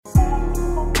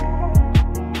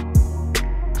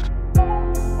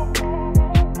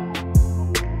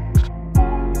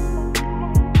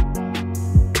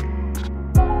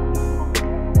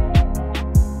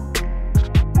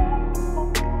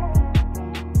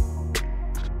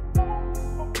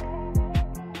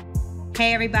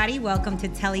Hey everybody, welcome to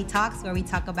Telli Talks, where we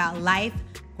talk about life,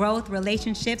 growth,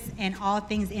 relationships, and all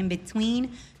things in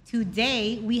between.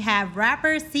 Today, we have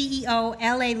rapper, CEO,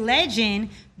 LA legend,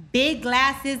 Big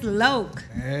Glasses Malone.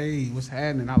 Hey, what's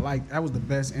happening? That was the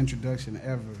best introduction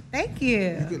ever. Thank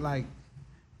you. You could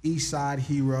East Side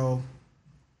hero,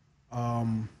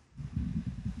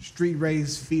 street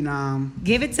race phenom.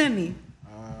 Give it to me.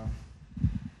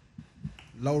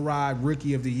 Low ride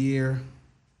rookie of the year.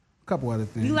 A couple other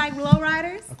things. You like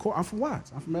lowriders? Of course, I'm from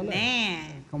Watts. I'm from LA.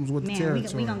 Man. Comes with the territory.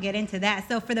 We're going to get into that.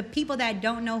 So for the people that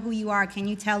don't know who you are, can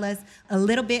you tell us a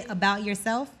little bit about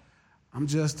yourself? I'm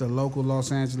just a local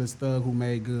Los Angeles thug who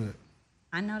made good.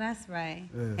 I know that's right.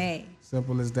 Yeah, hey.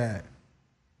 Simple as that.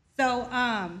 So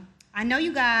I know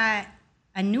you got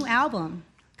a new album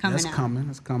coming out.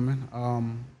 That's coming.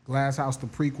 Glass House, the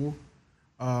prequel.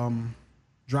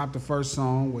 Dropped the first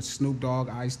song with Snoop Dogg,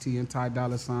 Ice-T, and Ty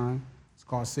Dolla $ign. It's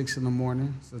called 6 in the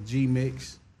Morning. It's a G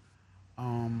mix.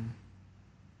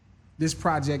 This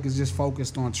project is just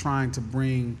focused on trying to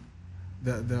bring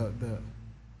the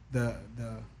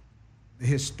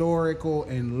historical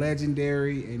and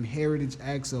legendary and heritage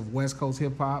acts of West Coast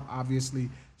hip hop, obviously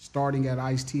starting at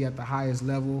Ice-T at the highest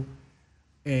level,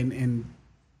 and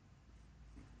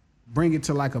bring it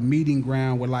to like a meeting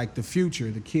ground with like the Future,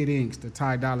 the Kid Inks, the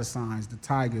Ty Dolla $igns, the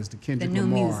Tigers, the Kendrick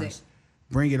Lamars. Music.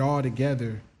 Bring it all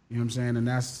together, you know what I'm saying? And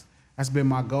that's been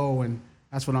my goal, and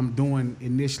that's what I'm doing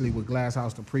initially with Glass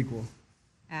House, the prequel.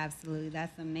 Absolutely,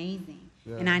 that's amazing.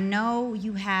 Yeah. And I know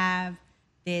you have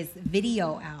this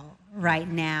video out right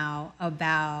now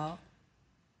about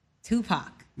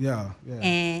Tupac. Yeah.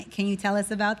 And can you tell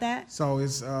us about that? So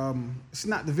it's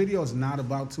not, the video is not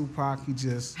about Tupac. He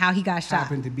just how he got shot.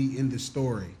 Happened to be in the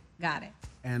story. Got it.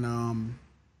 And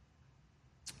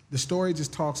the story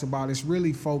just talks about, it's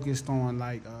really focused on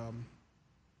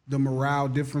the morale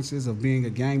differences of being a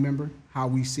gang member, how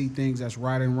we see things as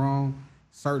right and wrong,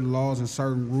 certain laws and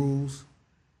certain rules.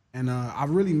 And I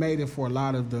really made it for a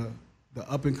lot of the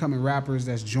up and coming rappers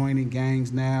that's joining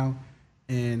gangs now,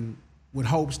 and with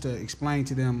hopes to explain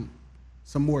to them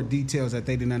some more details that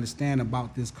they didn't understand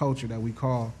about this culture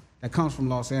that comes from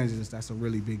Los Angeles. That's a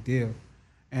really big deal.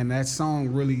 And that song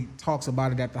really talks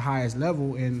about it at the highest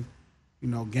level. And,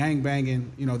 gang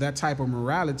banging, that type of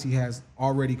morality has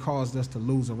already caused us to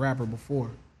lose a rapper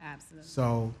before. Absolutely.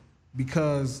 So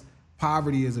because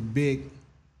poverty is a big,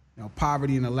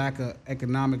 poverty and the lack of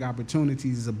economic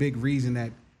opportunities is a big reason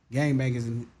that gang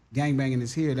banging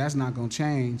is here, that's not gonna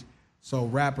change. So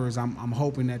rappers, I'm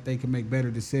hoping that they can make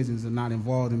better decisions and not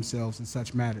involve themselves in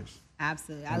such matters.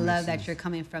 Absolutely. I love that you're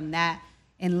coming from that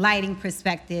enlightening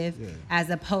perspective as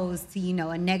opposed to,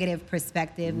 a negative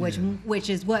perspective, which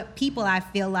is what people, I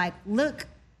feel like, look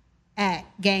at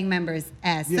gang members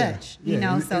as such.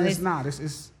 So it's not.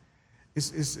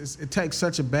 It takes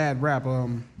such a bad rap.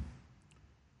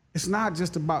 It's not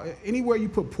just about anywhere you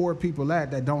put poor people at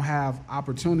that don't have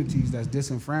opportunities, that's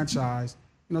disenfranchised.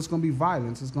 It's going to be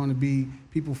violence. It's going to be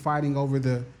people fighting over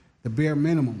the bare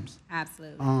minimums.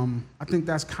 Absolutely. I think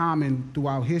that's common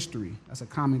throughout history. That's a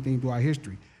common thing throughout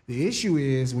history. The issue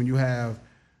is when you have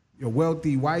your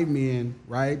wealthy white men,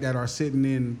 right, that are sitting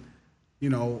in,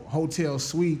 hotel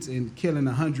suites and killing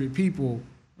 100 people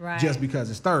just because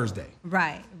it's Thursday.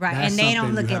 Right. That's and they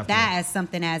don't look at that as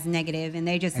something as negative, and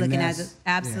they're just looking at it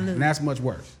absolutely. Yeah, and that's much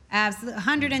worse. Absolutely,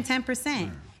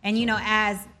 110%. And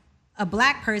as a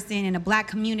black person in a black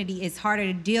community, it's harder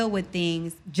to deal with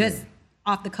things just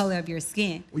off the color of your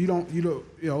skin.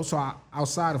 Well, so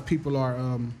outside of people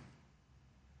are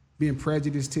being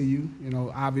prejudiced to you,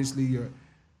 obviously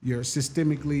you're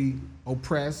systemically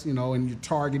oppressed, and you're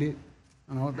targeted.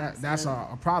 That's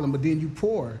a problem. But then you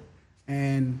poor,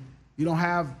 and you don't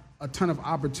have a ton of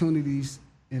opportunities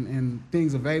and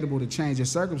things available to change your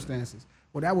circumstances.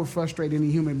 Well, that would frustrate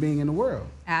any human being in the world.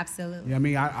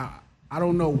 Absolutely. I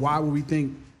don't know why would we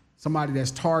think somebody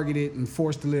that's targeted and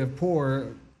forced to live poor,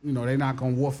 they're not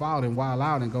gonna wolf out and wild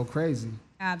out and go crazy.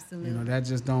 Absolutely. That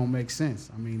just don't make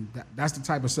sense. That's the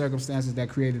type of circumstances that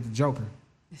created the Joker.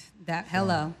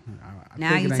 Hello. I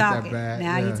now think you it ain't talking. that bad.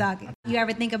 Now you talking. You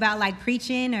ever think about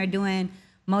preaching or doing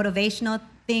motivational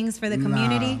things for the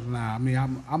community? Nah.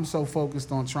 I'm so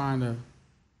focused on trying to,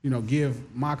 give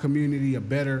my community a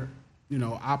better,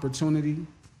 opportunity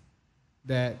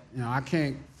that I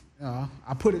can't.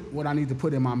 I put it what I need to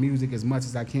put in my music as much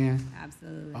as I can.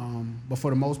 Absolutely. But for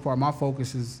the most part, my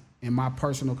focus is in my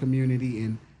personal community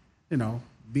and,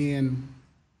 being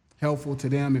helpful to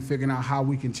them and figuring out how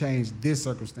we can change their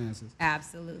circumstances.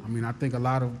 Absolutely. I think a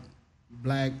lot of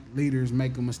black leaders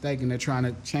make a mistake and they're trying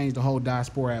to change the whole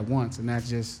diaspora at once, and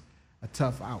a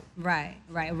tough out. Right.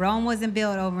 Rome wasn't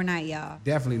built overnight, y'all.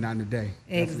 Definitely not in the day.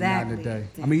 Exactly. Not in the day.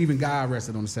 I mean, even God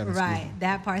rested on the seventh. Right,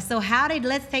 that part. So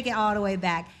let's take it all the way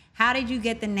back. How did you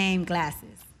get the name Glasses?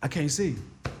 I can't see.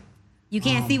 You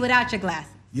can't see without your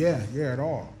glasses. Yeah, at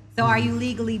all. So are you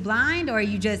legally blind, or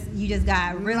you just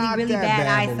got really bad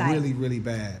eyesight? But really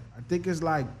bad. I think it's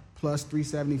like plus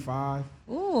 375.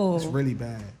 Ooh, it's really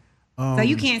bad. So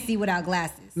you can't see without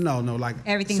glasses. No, like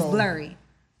everything's blurry.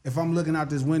 If I'm looking out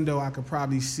this window, I could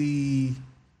probably see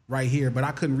right here, but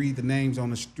I couldn't read the names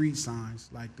on the street signs.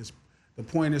 Like this, the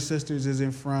Pointer Sisters is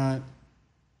in front.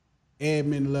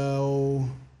 Edmund Lowe.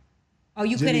 Oh,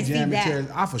 you couldn't see that?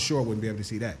 I for sure wouldn't be able to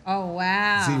see that. Oh,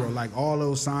 wow. Zero. Like all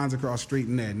those signs across the street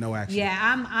and that, no action. Yeah,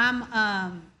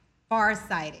 I'm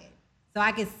farsighted. So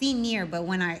I can see near, but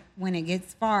when it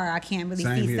gets far, I can't really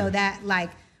see. Here. So that, like,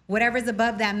 whatever's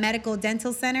above that medical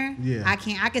dental center, yeah, I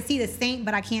can see the Saint,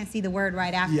 but I can't see the word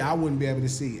right after. Yeah, I wouldn't be able to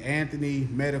see Anthony,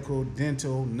 medical,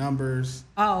 dental, numbers.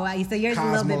 Oh, so yours is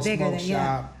a little bit bigger than,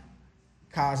 yeah.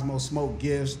 Cosmo Smoke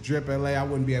Gifts, Drip LA, I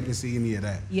wouldn't be able to see any of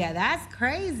that. Yeah, that's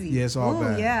crazy. Yeah, it's all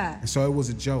bad. Yeah. And so it was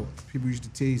a joke. People used to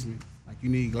tease me, like, you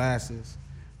need glasses.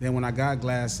 Then when I got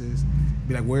glasses,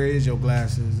 be like, where is your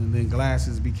glasses? And then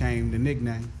Glasses became the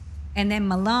nickname. And then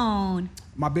Malone.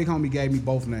 My big homie gave me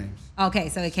both names. Okay,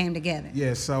 so it came together.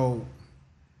 Yeah, so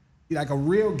like a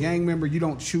real gang member, you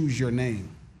don't choose your name.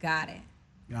 Got it.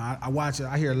 You know,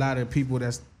 I hear a lot of people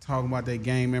that's talking about their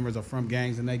gang members or from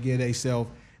gangs, and they give themselves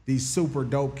these super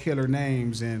dope killer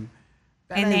names, and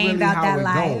that ain't really about how that it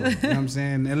life. goes. You know what I'm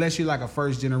saying? Unless you're like a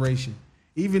first generation.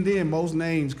 Even then, most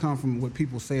names come from what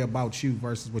people say about you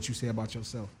versus what you say about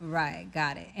yourself. Right,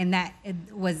 got it. And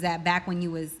was that back when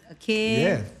you was a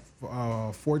kid?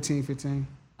 Yeah, 14, 15.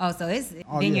 Oh, so it's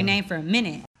been your name for a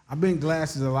minute. I've been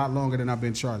Glasses a lot longer than I've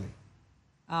been Charlie.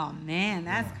 Oh, man,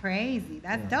 that's crazy.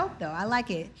 That's dope, though. I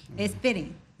like it. It's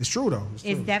fitting. It's true, though.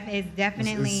 It's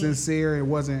definitely... It's sincere. It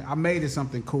wasn't... I made it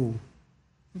something cool.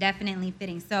 Definitely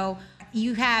fitting. So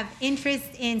you have interest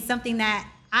in something that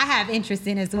I have interest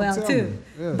in as well, too.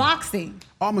 Yeah. Boxing.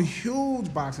 I'm a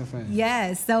huge boxing fan.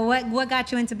 Yes. So what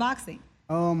got you into boxing?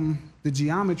 The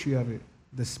geometry of it,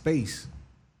 the space.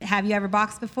 Have you ever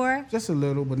boxed before? Just a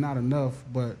little, but not enough.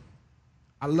 But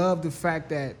I love the fact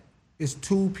that it's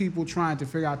two people trying to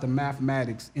figure out the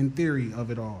mathematics in theory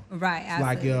of it all. Right, it's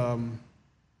absolutely. Like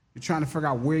you're trying to figure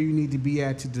out where you need to be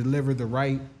at to deliver the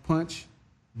right punch,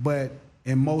 but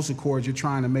in most accords, you're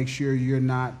trying to make sure you're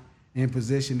not in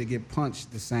position to get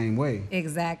punched the same way.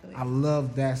 Exactly. I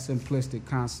love that simplistic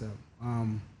concept.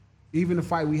 Even the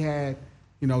fight we had,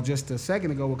 just a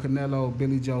second ago with Canelo,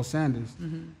 Billy Joe Sanders,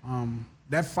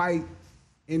 that fight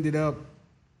ended up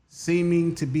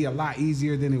seeming to be a lot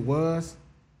easier than it was,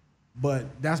 but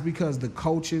that's because the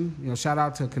coaching, shout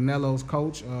out to Canelo's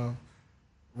coach,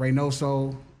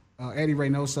 Reynoso, Eddie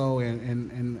Reynoso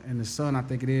and the son, I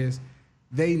think it is,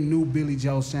 they knew Billy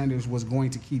Joe Sanders was going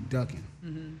to keep ducking.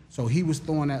 So he was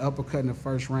throwing that uppercut in the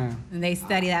first round. And they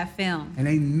study that film. And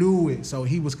they knew it, so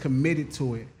he was committed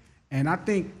to it. And I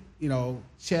think,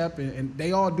 Chep and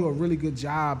they all do a really good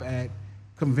job at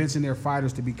convincing their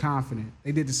fighters to be confident.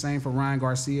 They did the same for Ryan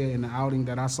Garcia in the outing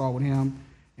that I saw with him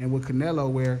and with Canelo,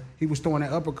 where he was throwing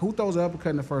that uppercut. Who throws an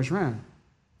uppercut in the first round?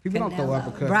 People don't throw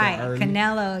uppercuts right. that early.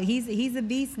 Canelo, he's a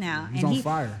beast now. He's on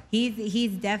fire.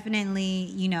 He's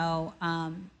definitely,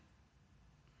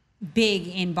 big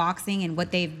in boxing and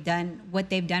what they've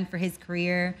done for his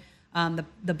career.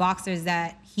 The boxers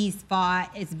that he's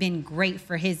fought, it's been great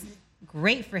for his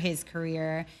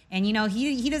career. And he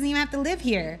doesn't even have to live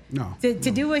here to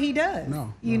do what he does.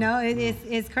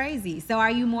 It's crazy. So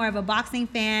are you more of a boxing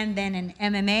fan than an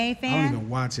MMA fan? I don't even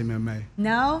watch MMA.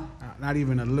 No? Not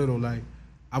even a little. Like,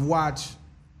 I've watched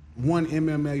one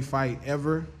MMA fight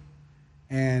ever,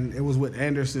 and it was with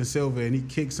Anderson Silva, and he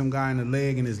kicked some guy in the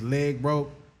leg, and his leg broke,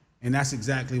 and that's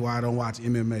exactly why I don't watch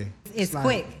MMA. It's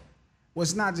quick. Well,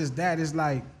 it's not just that. It's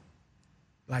like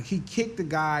he kicked the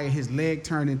guy, and his leg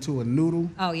turned into a noodle.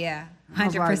 Oh, yeah.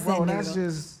 100% like, bro, noodle. That's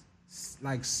just,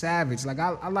 like, savage. Like,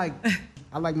 I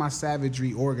like my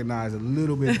savagery organized a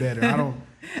little bit better. I don't...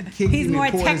 He's more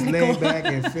and pull technical. his leg back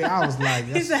and I was like,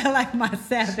 he said, I like my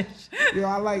savage.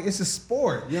 It's a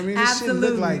sport. You know what I mean? Absolutely. This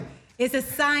shit look like... It's a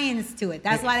science to it.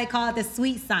 That's why they call it the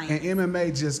sweet science. And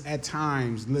MMA just, at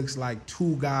times, looks like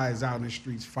two guys out in the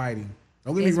streets fighting.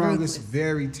 Don't get me wrong, ruthless. It's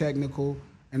very technical,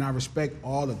 and I respect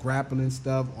all the grappling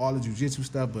stuff, all the jiu-jitsu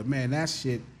stuff, but, man, that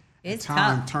shit at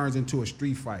times turns into a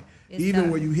street fight.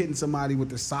 Even where you hitting somebody with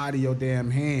the side of your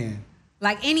damn hand,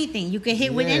 Like anything, you can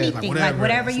hit with anything, like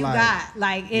whatever you got.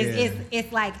 Like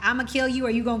it's like I'm gonna kill you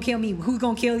or you gonna kill me. Who's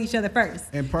gonna kill each other first?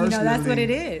 And personally, that's what it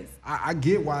is. I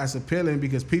get why it's appealing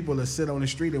because people will sit on the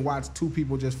street and watch two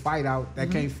people just fight out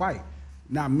that can't fight.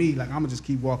 Not me. Like I'm gonna just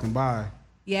keep walking by.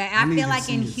 Yeah, I feel like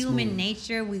in human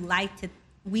nature we like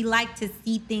to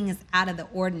see things out of the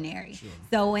ordinary. Sure.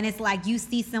 So when it's like you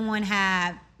see someone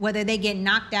have, whether they get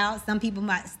knocked out, some people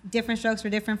might, different strokes for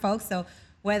different folks. So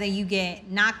whether you get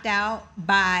knocked out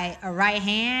by a right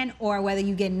hand or whether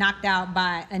you get knocked out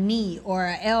by a knee or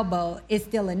an elbow, it's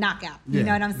still a knockout. You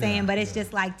know what I'm saying? But it's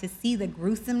just like to see the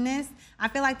gruesomeness. I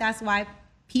feel like that's why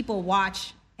people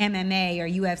watch MMA or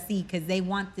UFC, because they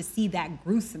want to see that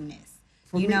gruesomeness.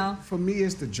 For me,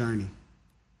 it's the journey.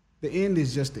 The end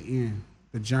is just the end.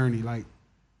 The journey. Like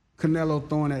Canelo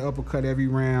throwing that uppercut every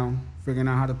round, figuring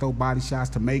out how to throw body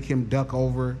shots to make him duck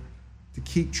over, to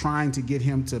keep trying to get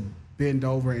him to bend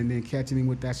over and then catching him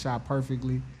with that shot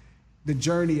perfectly. The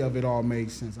journey of it all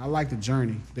makes sense. I like the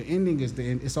journey. The ending is the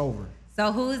end. It's over.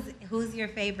 So who's your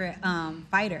favorite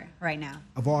fighter right now?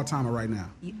 Of all time or right now?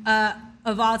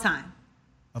 Of all time.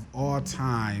 Of all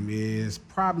time is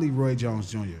probably Roy Jones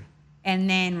Jr. And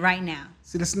then right now?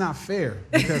 See, that's not fair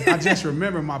because I just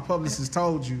remember my publicist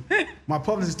told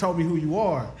me who you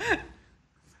are.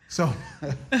 So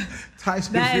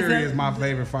Tyson Fury is my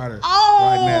favorite fighter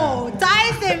right now.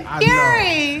 Tyson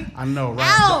Fury. I know,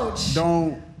 right? Ouch.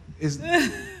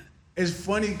 It's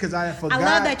funny because I forgot. I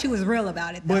love that you was real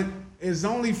about it, though. But it's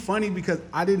only funny because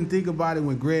I didn't think about it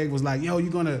when Greg was like, yo,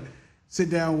 you're going to sit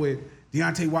down with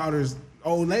Deontay Wilder's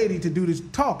old lady to do this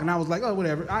talk. And I was like, oh,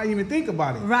 whatever. I didn't even think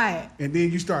about it. Right. And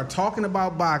then you start talking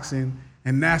about boxing,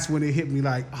 and that's when it hit me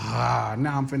like,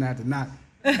 now I'm finna have to not.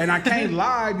 And I can't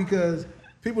lie because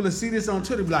people that see this on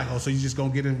Twitter be like, oh, so you just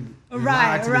gonna get him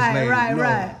lie to this lady.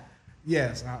 Right.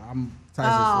 Yes, I'm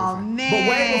Tyson. Oh man! But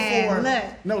way before,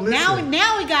 listen.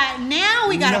 Now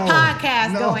we got a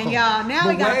podcast going, y'all. Now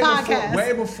we got a podcast.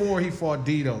 Way before he fought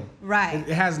D though. Right.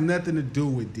 It has nothing to do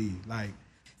with D. Like.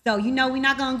 So we're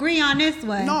not gonna agree on this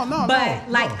one. No. But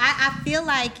I feel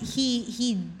like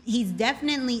he's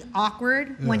definitely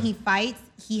awkward when he fights.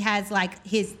 He has like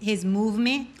his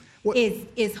movement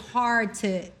is hard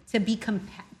to be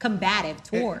combative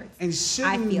towards. And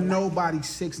shouldn't nobody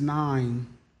 6'9"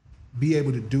 be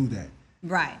able to do that?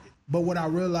 Right. But what I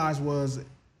realized was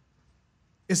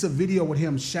it's a video with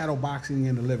him shadow boxing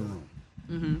in the living room.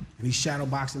 Mm-hmm. And he's shadow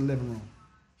boxing in the living room.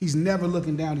 He's never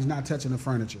looking down. He's not touching the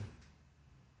furniture.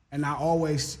 And I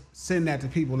always send that to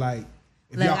people like,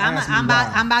 if look, y'all ask me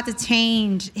why. I'm about to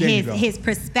change his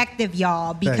perspective,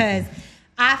 y'all, because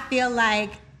I feel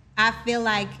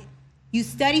like you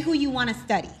study who you want to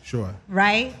study. Sure.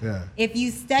 Right? Yeah. If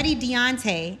you study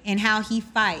Deontay and how he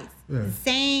fights,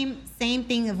 same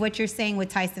thing of what you're saying with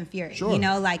Tyson Fury. Sure.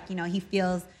 He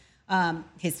feels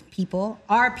his people,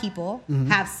 our people,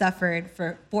 have suffered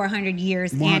for 400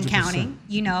 years 100%. And counting,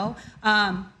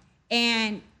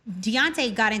 and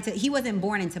Deontay he wasn't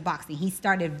born into boxing. He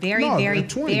started very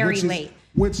late.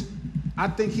 Which I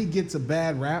think he gets a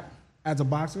bad rap as a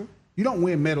boxer. You don't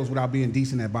win medals without being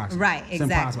decent at boxing. Right, exactly. It's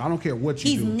impossible. I don't care what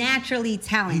you do. He's naturally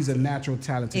talented. He's a natural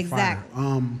talented fighter.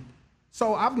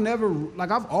 So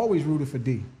I've always rooted for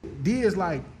D. D is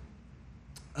like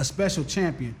a special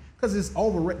champion because it's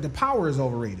overrated. The power is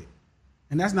overrated.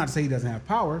 And that's not to say he doesn't have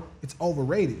power. It's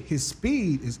overrated. His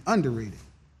speed is underrated.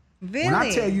 Really? When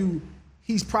I tell you,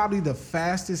 he's probably the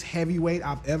fastest heavyweight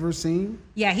I've ever seen.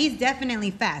 Yeah, he's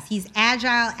definitely fast. He's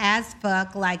agile as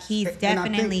fuck. Like, he's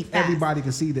definitely fast. Everybody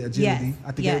can see the agility. Yes.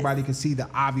 I think everybody can see the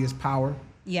obvious power.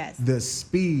 Yes. The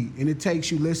speed. And it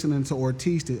takes you listening to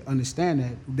Ortiz to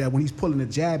understand that when he's pulling the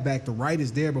jab back, the right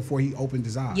is there before he opened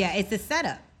his eyes. Yeah, it's a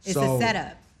setup.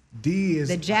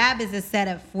 The jab is a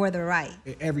setup for the right.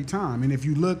 Every time. And if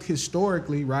you look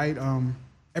historically, right,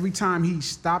 every time he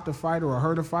stopped a fighter or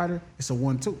hurt a fighter, it's a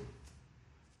 1-2.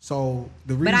 So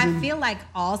the reason, but I feel like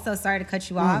also, sorry to cut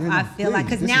you off. I feel like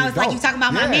because now it's like you talking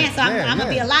about my man, so I'm gonna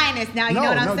be a lioness now. You know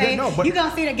what I'm saying? You're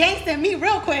gonna see the gangster in me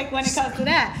real quick when it comes to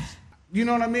that. You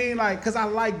know what I mean? Like, because I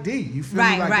like D. You feel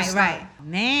me? Right.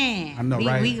 Man, I know,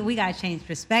 right? We gotta change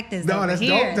perspectives. No, that's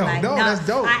dope. That's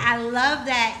dope. I love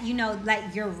that.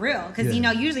 Like you're real because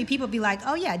usually people be like,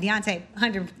 oh yeah, Deontay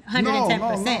 110%.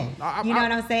 No. You know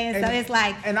what I'm saying? So it's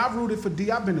like, and I've rooted for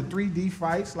D. I've been to 3 D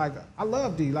fights. Like, I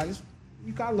love D. Like,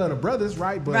 you gotta love the brothers,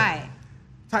 right? But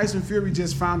Tyson Fury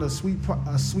just found a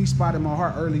sweet spot in my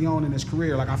heart early on in his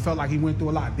career. Like, I felt like he went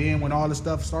through a lot. Then when all the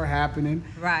stuff started happening,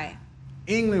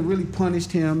 England really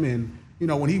punished him, and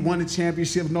when he won the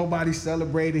championship, nobody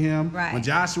celebrated him. Right. When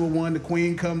Joshua won, the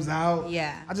Queen comes out.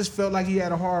 Yeah. I just felt like he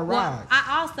had a hard ride.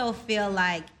 I also feel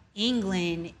like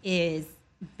England is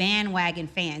bandwagon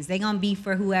fans. They're gonna be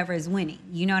for whoever is winning.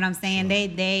 You know what I'm saying?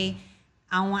 Sure.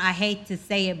 I hate to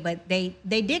say it, but they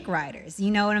dick riders.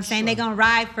 You know what I'm saying? Sure. They're gonna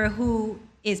ride for who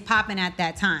is popping at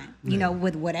that time. You know,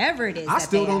 with whatever it is. I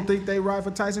still don't think they ride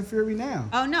for Tyson Fury now.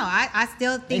 Oh no, I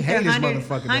still think they're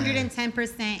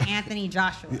 110% Anthony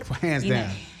Joshua. Hands down.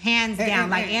 Hands down.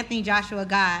 Like Anthony Joshua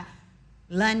got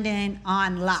London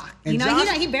on lock. You know,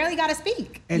 Josh, he barely got to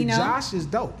speak. And you know? Josh is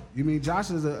dope. You mean Josh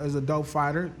is a dope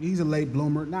fighter. He's a late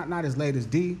bloomer, not as late as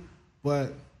D,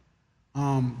 but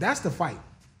that's the fight.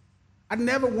 I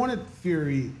never wanted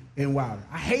Fury and Wilder.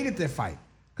 I hated that fight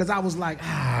because I was like,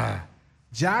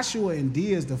 Joshua and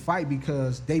D is the fight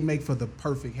because they make for the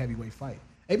perfect heavyweight fight.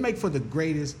 They make for the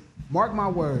greatest. Mark my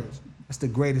words. That's the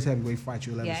greatest heavyweight fight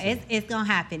you'll ever see. Yeah, it's gonna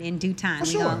happen in due time.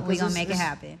 We're gonna make it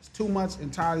happen. It's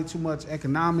entirely too much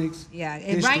economics. Yeah,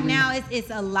 right now it's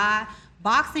a lot.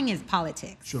 Boxing is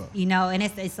politics. Sure. You know, and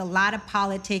it's a lot of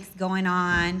politics going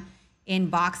on in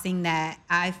boxing that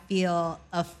I feel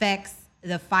affects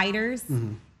the fighters.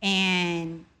 Mm-hmm.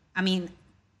 And I mean,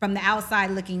 from the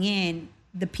outside looking in,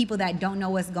 the people that don't know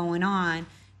what's going on,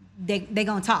 they're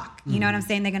gonna talk. You know what I'm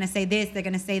saying? They're gonna say this, they're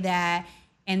gonna say that.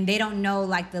 And they don't know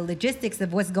like the logistics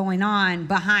of what's going on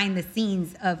behind the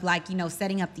scenes of like, you know,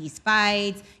 setting up these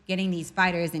fights, getting these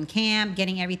fighters in camp,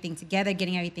 getting everything together,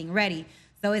 getting everything ready.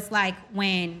 So it's like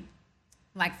when,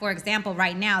 like for example,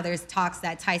 right now there's talks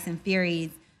that Tyson Fury's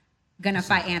gonna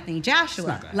fight Anthony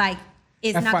Joshua. Like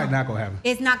that fight not gonna happen.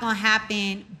 It's not gonna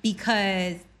happen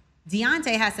because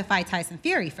Deontay has to fight Tyson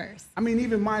Fury first. I mean,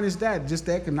 even minus that, just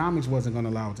the economics wasn't gonna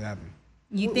allow it to happen.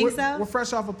 You think so? We're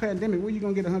fresh off a pandemic. Where are you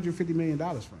going to get $150 million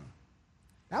from?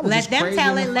 That was let them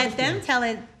tell it. Let them tell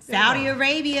it. Saudi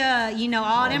Arabia, you know,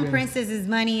 all them princesses'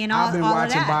 money and all of that. I've been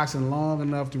watching boxing long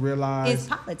enough to realize it's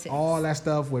politics. All that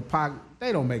stuff with Pac,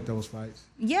 they don't make those fights.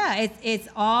 Yeah, it's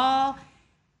a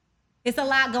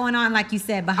lot going on, like you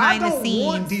said, behind the scenes.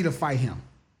 I don't want D to fight him.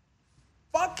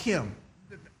 Fuck him.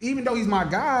 Even though he's my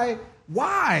guy,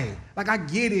 why? Like, I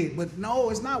get it, but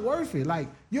no, it's not worth it. Like,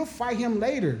 you'll fight him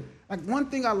later. Like, one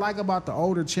thing I like about the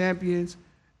older champions,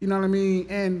 you know what I mean?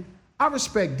 And I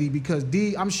respect D because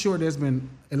D, I'm sure there's been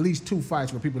at least 2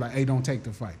 fights where people are like, hey, don't take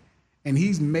the fight. And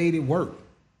he's made it work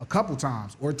a couple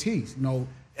times. Ortiz, you know,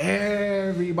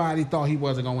 everybody thought he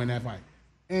wasn't going to win that fight.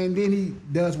 And then he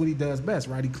does what he does best,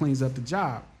 right? He cleans up the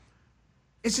job.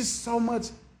 It's just so much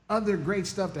other great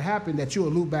stuff to happen that you'll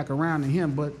loop back around to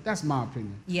him, but that's my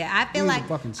opinion. Yeah, I feel like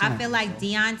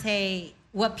Deontay,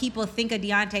 what people think of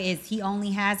Deontay is he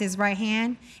only has his right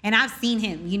hand. And I've seen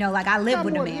him, you know, like I live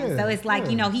with the man. So it's like,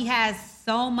 you know, he has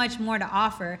so much more to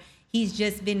offer. He's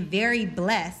just been very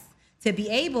blessed to be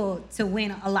able to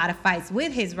win a lot of fights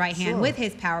with his right hand, with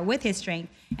his power, with his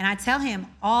strength. And I tell him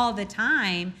all the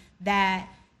time that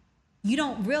you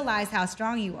don't realize how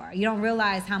strong you are. You don't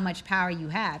realize how much power you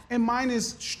have. And mine is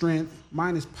strength,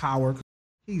 mine is power.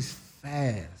 He's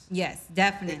fast. Yes,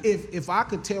 definitely. If I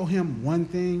could tell him one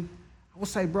thing, I would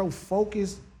say, bro,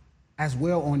 focus as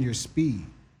well on your speed.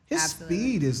 His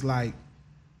speed is like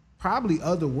probably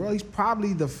otherworldly. He's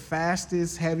probably the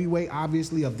fastest heavyweight,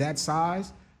 obviously, of that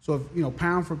size. So, if, you know,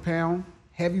 pound for pound,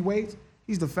 heavyweights,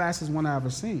 he's the fastest one I've ever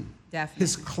seen. Definitely.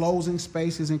 His closing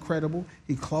space is incredible.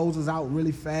 He closes out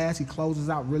really fast. He closes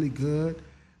out really good.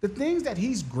 The things that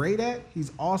he's great at,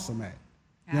 he's awesome at.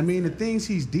 You know what I mean? The things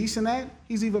he's decent at,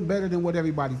 he's even better than what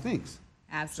everybody thinks.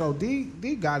 Absolutely. So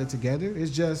D got it together.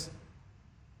 It's just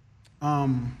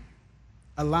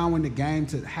allowing the game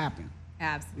to happen.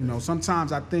 Absolutely. You know,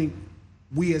 sometimes I think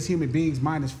we as human beings,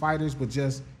 minus fighters, but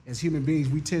just as human beings,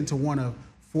 we tend to want to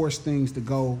force things to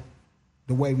go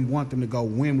the way we want them to go,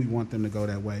 when we want them to go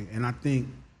that way. And I think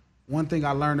one thing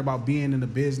I learned about being in the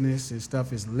business and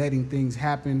stuff is letting things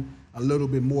happen a little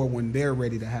bit more when they're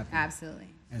ready to happen. Absolutely.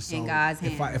 And so in God's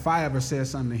hands. If I ever said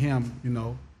something to him, you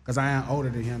know, because I am older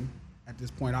than him at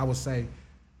this point, I would say,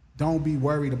 don't be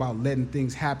worried about letting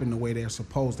things happen the way they're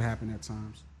supposed to happen at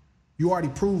times. You already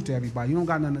proved to everybody. You don't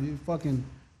got nothing. You're fucking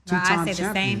two-time champion. I say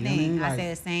the same thing. You know what I mean? I say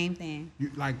the same thing.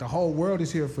 Like the whole world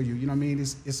is here for you. You know what I mean?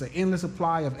 It's an endless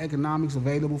supply of economics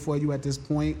available for you at this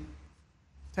point.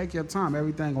 Take your time.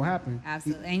 Everything will happen.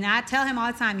 Absolutely. And I tell him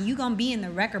all the time, you're going to be in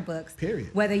the record books. Period.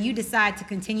 Whether you decide to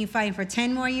continue fighting for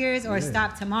 10 more years or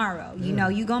stop tomorrow. You know,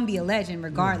 you're going to be a legend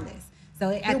regardless. So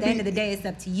at the end of the day, it's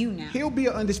up to you now. He'll be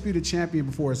an undisputed champion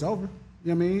before it's over.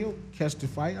 You know what I mean? He'll catch the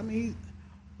fight. I mean,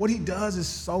 what he does is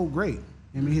so great.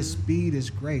 I mean, his speed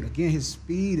is great. Again, his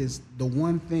speed is the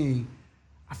one thing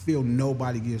I feel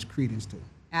nobody gives credence to.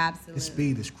 Absolutely. His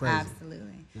speed is crazy.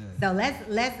 Absolutely. So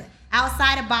let's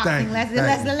outside of boxing. Let's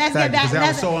get back. That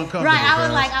was so uncomfortable. Right,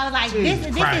 I was like, this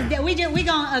is we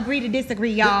gonna agree to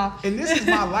disagree, y'all. And this is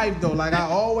my life though. Like I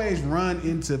always run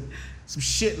into some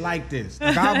shit like this.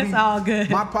 Like, It's all good.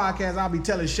 My podcast, I'll be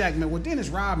telling Shaq, man, well, Dennis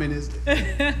Rodman is.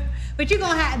 But you're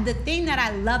gonna have the thing that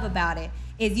I love about it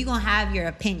is you're gonna have your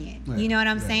opinion. You know what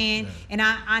I'm saying? Yeah. And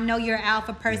I know you're an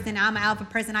alpha person. I'm an alpha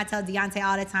person. I tell Deontay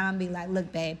all the time, I'm be like,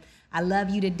 look, babe, I love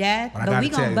you to death, but we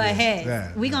gonna butt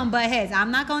heads. We gonna butt heads.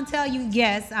 I'm not gonna tell you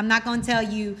yes. I'm not gonna tell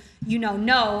you,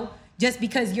 no, just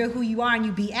because you're who you are and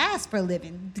you be asked for a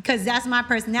living. Because that's my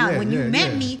personality. When you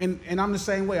met me. And I'm the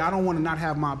same way. I don't want to not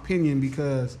have my opinion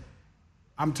because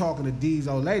I'm talking to D's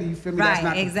old lady. You feel me? That's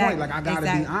not the point. Like, I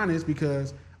gotta be honest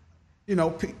because,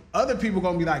 other people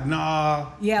gonna be like, nah.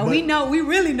 Yeah, we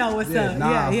really know what's up.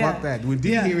 Nah, fuck that. When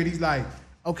D hear it, he's like,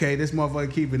 okay, this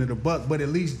motherfucker keeping it a buck. But at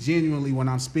least genuinely when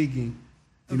I'm speaking,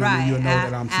 you'll know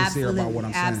that I'm sincere about what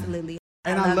I'm saying. Absolutely.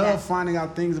 And I love finding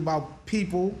out things about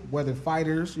people, whether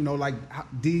fighters, like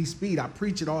D Speed. I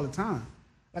preach it all the time.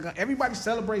 Like everybody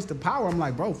celebrates the power. I'm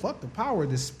like, bro, fuck the power,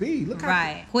 the speed. Look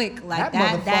how quick like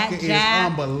that motherfucker is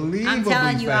unbelievably I'm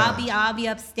telling you, fast. I'll be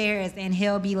upstairs and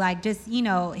he'll be like just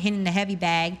hitting the heavy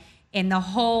bag, and the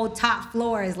whole top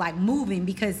floor is like moving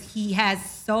because he has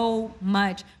so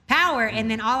much power.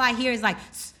 And then all I hear is like,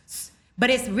 but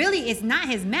it's not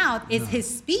his mouth, it's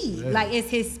his speed. Yeah. Like it's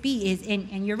his speed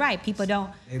and you're right. People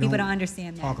don't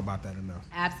understand that. Talk about that enough.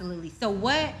 Absolutely. So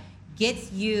what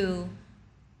gets you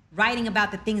writing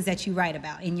about the things that you write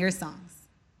about in your songs?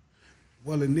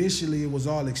 Well, initially it was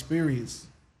all experience.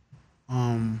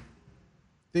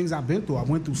 Things I've been through. I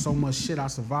went through so much shit. I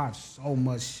survived so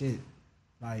much shit.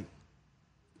 Like,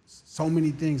 so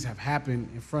many things have happened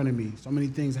in front of me. So many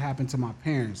things happened to my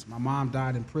parents. My mom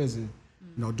died in prison,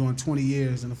 doing 20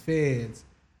 years in the feds.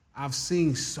 I've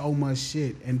seen so much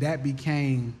shit, and that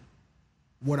became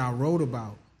what I wrote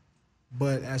about.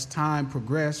 But as time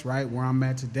progressed, right, where I'm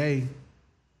at today,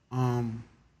 I'm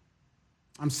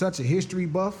such a history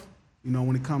buff,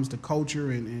 when it comes to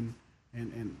culture and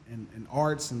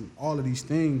arts and all of these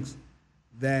things,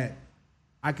 that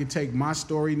I could take my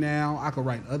story now. I could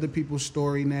write other people's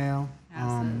story now.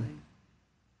 Absolutely.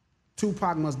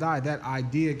 Tupac Must Die, that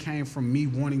idea came from me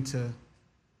wanting to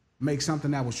make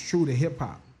something that was true to hip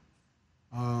hop.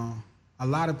 A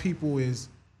lot of people is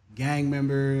gang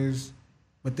members,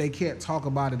 but they can't talk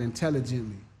about it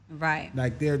intelligently. Right.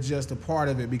 Like they're just a part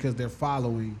of it because they're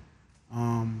following.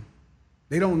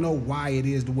 They don't know why it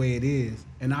is the way it is.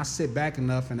 And I sit back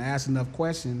enough and ask enough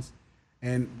questions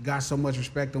and got so much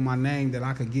respect on my name that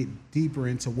I could get deeper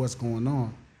into what's going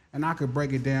on. And I could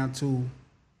break it down to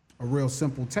a real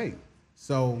simple tape.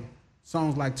 So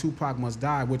songs like Tupac Must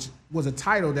Die, which was a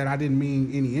title that I didn't mean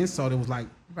any insult. It was like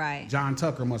John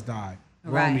Tucker Must Die,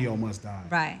 Romeo Must Die.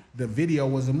 Right. The video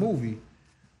was a movie.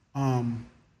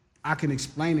 I can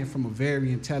explain it from a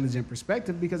very intelligent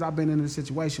perspective because I've been in this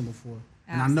situation before.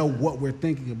 Absolutely. And I know what we're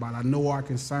thinking about. I know our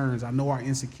concerns. I know our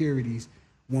insecurities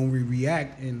when we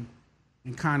react and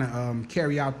kind of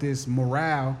carry out this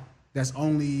morale that's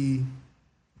only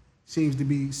seems to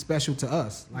be special to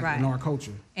us, like in our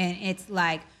culture. And it's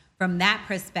like, from that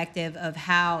perspective of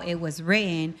how it was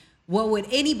written, what would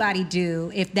anybody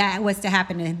do if that was to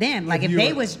happen to them? Like if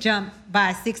they was jumped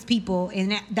by 6 people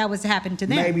and that was to happen to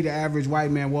them. Maybe the average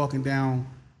white man walking down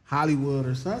Hollywood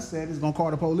or Sunset is gonna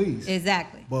call the police.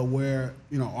 Exactly. But where,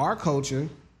 our culture,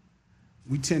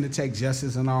 we tend to take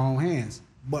justice in our own hands.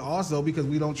 But also because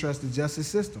we don't trust the justice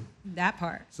system. That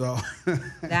part. So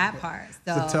that part.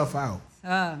 So it's a tough out.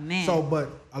 Oh man. So but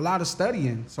a lot of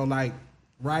studying. So like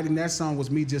writing that song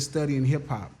was me just studying hip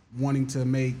hop, wanting to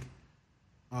make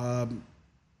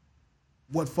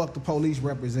what Fuck the Police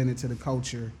represented to the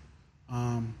culture.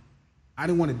 I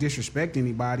didn't want to disrespect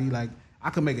anybody. Like I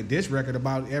could make a diss record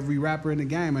about every rapper in the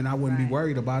game and I wouldn't be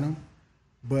worried about them.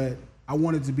 But I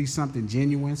wanted to be something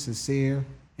genuine, sincere,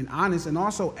 and honest, and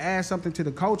also add something to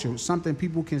the culture, something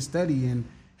people can study and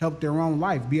help their own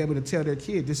life, be able to tell their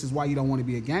kid, this is why you don't want to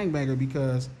be a gangbanger,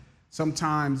 because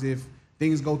sometimes if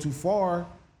things go too far,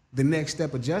 the next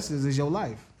step of justice is your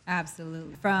life.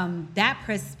 Absolutely. From that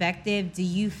perspective, do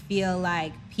you feel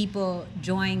like people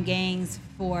join gangs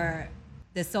for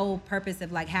the sole purpose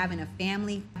of like having a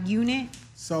family unit?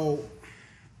 So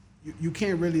you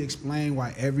can't really explain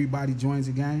why everybody joins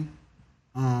a gang.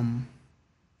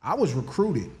 I was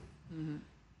recruited. Mm-hmm.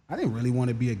 I didn't really want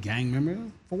to be a gang member.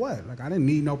 For what? Like I didn't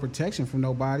need no protection from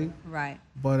nobody. Right.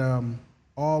 But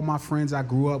all my friends I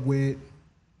grew up with,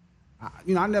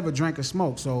 I never drank or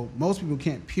smoked, so most people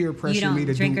can't peer pressure me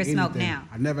to do anything. You don't drink or smoke now?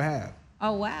 I never have.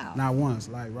 Oh, wow. Not once,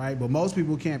 right? But most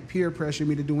people can't peer pressure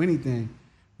me to do anything.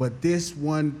 But this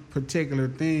one particular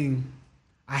thing,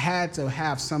 I had to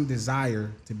have some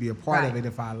desire to be a part of it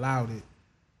if I allowed it.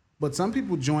 But some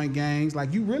people join gangs,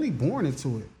 like you really born into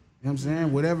it. You know what I'm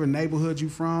saying? Whatever neighborhood you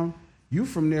from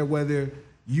there, whether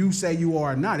you say you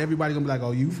are or not, everybody gonna be like,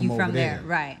 oh, you from over there.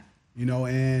 Right. You know,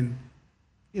 and,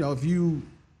 you know, if you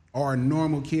are a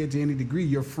normal kid to any degree,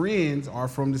 your friends are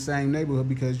from the same neighborhood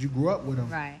because you grew up with them.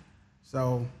 Right.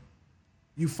 So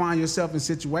you find yourself in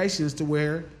situations to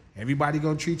where everybody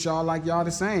gonna treat y'all like y'all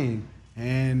the same.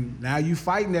 And now you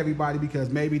fighting everybody because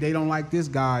maybe they don't like this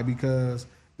guy because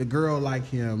the girl like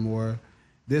him, or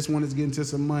this one is getting to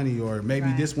some money, or maybe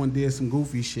this one did some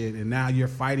goofy shit, and now you're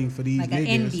fighting for these like niggas. Like an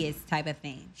envious type of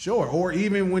thing. Sure, or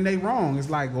even when they wrong, it's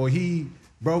like, or he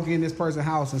broke in this person's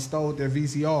house and stole their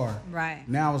VCR. Right.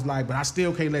 Now it's like, but I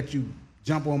still can't let you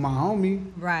jump on my homie.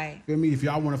 Right. Feel me? If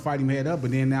y'all want to fight him head up,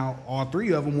 but then now all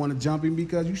three of them want to jump him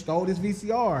because you stole this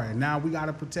VCR, and now we got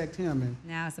to protect him. And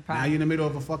now it's a problem. Now you're in the middle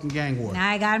of a fucking gang war. Now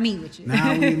I got to meet with you.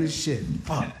 Now we in this shit.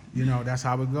 Fuck. You know, that's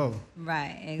how it go.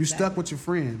 Right. Exactly. You stuck with your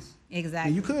friends. Exactly.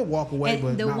 And you could walk away, and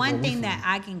but the not one go thing with that them.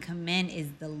 I can commend is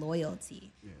the loyalty.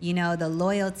 Yeah. You know, the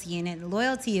loyalty in it.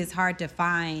 Loyalty is hard to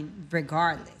find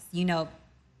regardless. You know,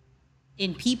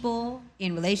 in people,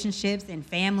 in relationships, in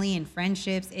family, in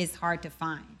friendships, it's hard to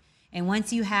find. And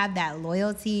once you have that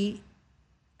loyalty,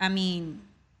 I mean,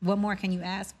 what more can you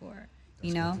ask for?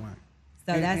 You know?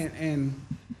 So and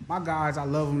my guys, I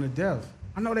love them to death.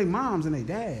 I know they moms and they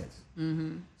dads.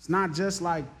 Mm-hmm. It's not just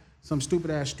like some stupid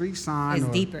ass street sign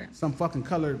or deeper. Some fucking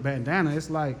colored bandana.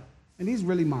 It's like, and these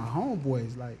really my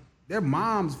homeboys. Like, their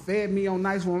moms fed me on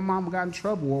nights when my mom got in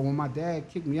trouble or when my dad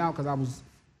kicked me out because I was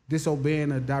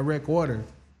disobeying a direct order.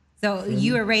 So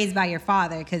you were raised by your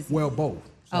father? Well, both.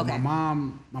 So okay. my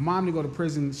mom didn't go to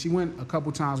prison. She went a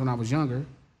couple times when I was younger,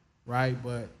 right?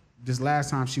 But this last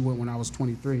time she went when I was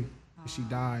 23. And she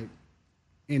died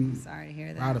sorry to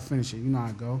hear that. How to finish it. You know how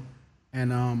it go.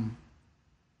 And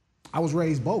I was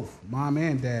raised both, mom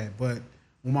and dad. But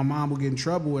when my mom would get in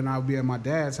trouble and I would be at my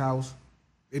dad's house,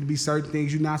 it'd be certain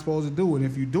things you're not supposed to do. And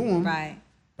if you do them, right.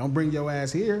 Don't bring your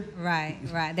ass here. Right.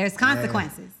 There's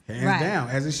consequences. Hands down,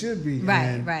 as it should be.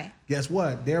 Right. Guess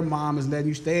what? Their mom is letting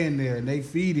you stay in there and they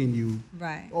feeding you.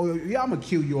 Right. Oh, yeah, I'm going to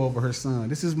kill you over her son.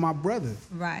 This is my brother.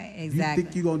 Right, exactly. You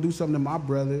think you're going to do something to my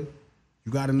brother,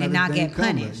 you got another and not thing get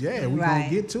coming. punished. Yeah, we're going to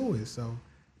get to it. So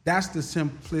that's the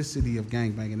simplicity of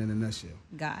gangbanging in a nutshell.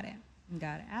 Got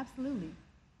it. Absolutely.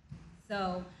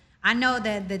 So I know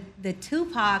that the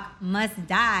Tupac Must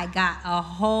Die got a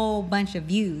whole bunch of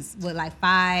views with like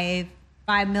 5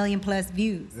 million plus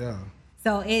views. Yeah.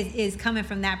 So it's coming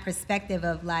from that perspective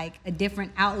of like a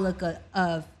different outlook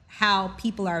of how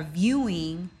people are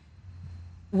viewing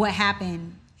what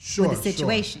happened with the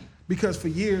situation. Sure. Because for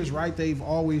years, right, they've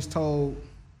always told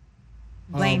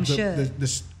blame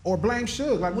Suge. Or blame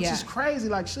Suge, like, which is crazy,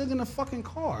 like Suge in a fucking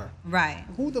car. Right.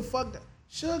 Who the fuck?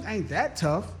 Suge ain't that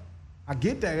tough. I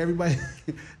get that. Everybody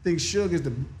thinks Suge is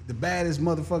the baddest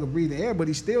motherfucker breathing air, but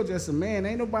he's still just a man.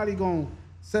 Ain't nobody gonna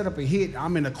set up a hit.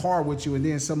 I'm in the car with you, and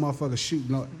then some motherfucker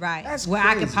shooting up. Right. That's where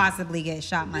crazy. I could possibly get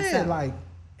shot myself. Yeah, like,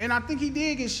 and I think he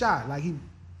did get shot. Like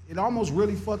it almost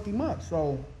really fucked him up.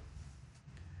 So,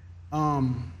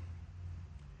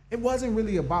 it wasn't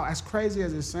really about, as crazy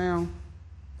as it sounds,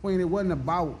 Queen. It wasn't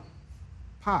about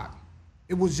Pac.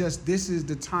 It was just, this is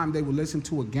the time they would listen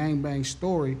to a gangbang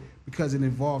story because it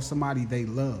involved somebody they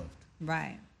loved.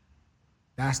 Right.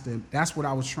 That's what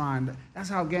I was trying to, that's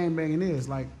how gangbanging is.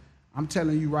 Like, I'm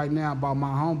telling you right now about my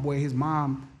homeboy, his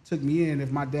mom took me in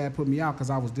if my dad put me out because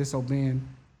I was disobeying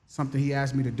something he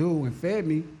asked me to do and fed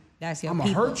me. That's your I'm going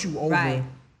to hurt you over. Right.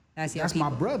 That's my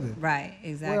brother. Right,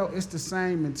 exactly. Well, it's the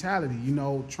same mentality, you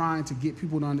know, trying to get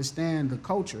people to understand the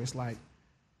culture. It's like,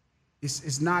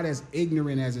 it's not as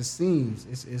ignorant as it seems.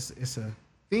 It's a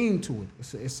theme to it.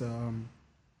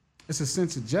 It's a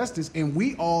sense of justice, and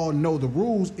we all know the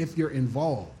rules if you're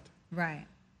involved. Right.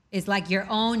 It's like your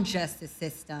own justice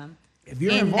system if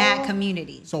you're in involved, that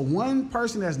community. So one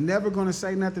person that's never going to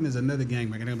say nothing is another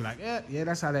gangbanger. They'll be like, yeah,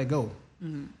 that's how that go.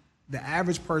 Mm-hmm. The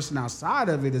average person outside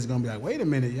of it is going to be like, wait a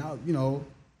minute, y'all, you know,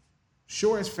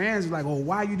 sure his fans are like, well,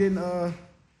 why you didn't,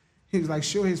 he was like,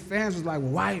 sure his fans was like,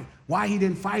 well, why he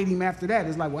didn't fight him after that?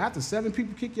 It's like, well, after 7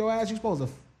 people kick your ass, you supposed to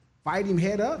fight him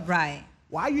head up? Right.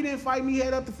 Why you didn't fight me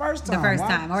head up the first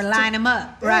time? Or line him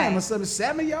up. Damn, right. Instead of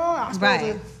 7 y'all,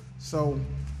 right. So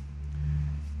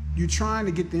you're trying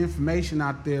to get the information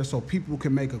out there so people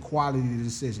can make a quality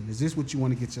decision. Is this what you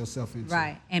want to get yourself into?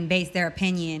 Right, and base their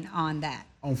opinion on that.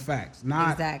 On facts.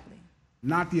 Not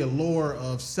the allure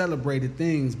of celebrated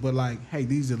things, but like, hey,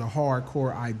 these are the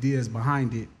hardcore ideas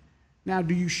behind it. Now,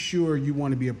 do you sure you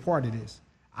want to be a part of this?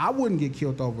 I wouldn't get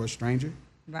killed over a stranger.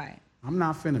 Right. I'm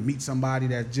not finna meet somebody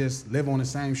that just live on the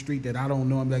same street that I don't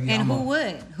know. I'm like, and who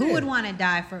would? Who would want to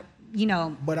die for,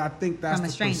 But I think that's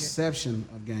the perception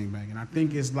of gangbanging. I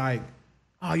think it's like,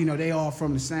 oh, they all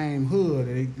from the same hood.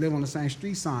 They live on the same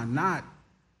street sign. Not,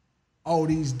 oh,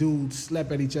 these dudes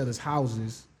slept at each other's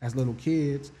houses as little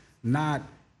kids. Not,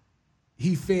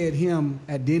 he fed him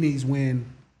at Denny's when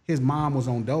his mom was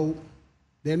on dope.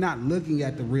 They're not looking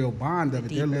at the real bond of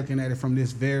it. They're looking at it from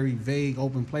this very vague,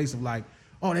 open place of like,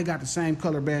 oh, they got the same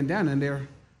color bandana and they're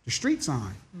the street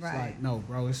sign. Right. It's like, no,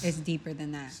 bro. It's deeper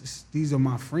than that. These are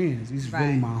my friends. These are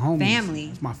really my homies. Family.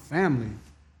 It's my family.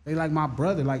 They like my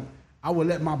brother. Like, I would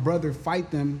let my brother fight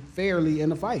them fairly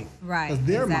in a fight. Right. Because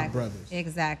they're my brothers.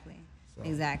 Exactly.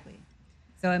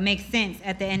 So it makes sense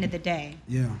at the end of the day.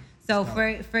 Yeah. So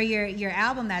for your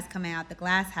album that's coming out, The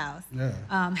Glass House,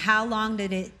 how long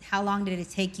did it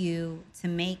take you to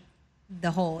make the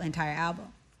whole entire album?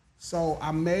 So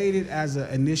I made it as an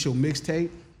initial mixtape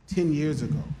 10 years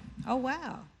ago. Oh,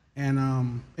 wow.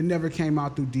 And it never came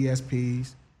out through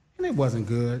DSPs, and it wasn't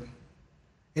good.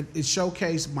 It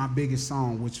showcased my biggest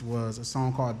song, which was a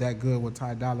song called That Good with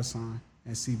Ty Dolla $ign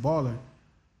and C Baller.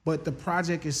 But the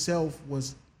project itself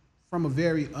was from a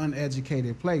very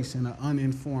uneducated place and an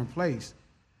uninformed place.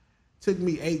 Took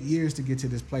me 8 years to get to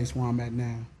this place where I'm at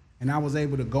now. And I was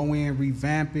able to go in,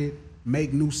 revamp it,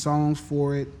 make new songs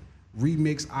for it,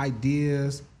 remix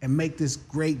ideas, and make this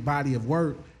great body of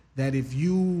work that if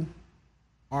you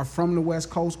are from the West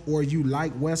Coast or you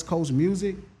like West Coast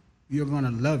music, you're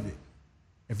gonna love it.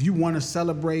 If you wanna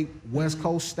celebrate West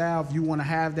Coast style, if you wanna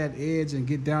have that edge and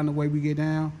get down the way we get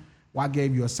down, well, I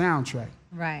gave you a soundtrack.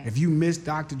 Right. If you miss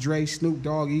Dr. Dre, Snoop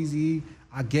Dogg, Eazy-E,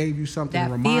 I gave you something that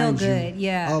to remind you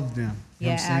yeah. of them. You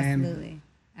know what I'm saying?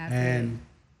 Absolutely. And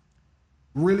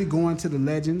really going to the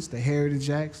legends, the heritage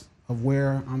acts of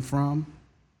where I'm from.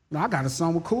 I got a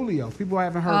song with Coolio. People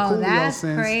haven't heard Coolio that's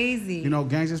since, crazy.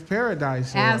 Gangsta's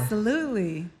Paradise.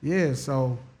 Absolutely. Yeah,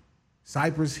 so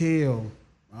Cypress Hill,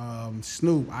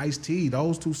 Snoop, Ice-T,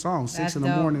 those two songs, That's 6 in the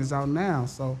dope. morning is out now.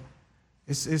 So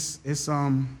it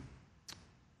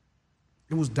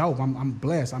was dope. I'm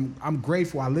blessed. I'm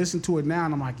grateful. I listen to it now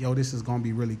and I'm like, yo, this is gonna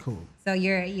be really cool. So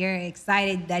you're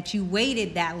excited that you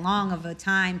waited that long of a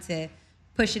time to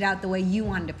push it out the way you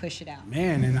wanted to push it out.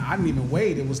 Man, and I didn't even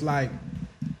wait. It was like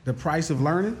the price of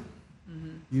learning.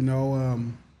 Mm-hmm.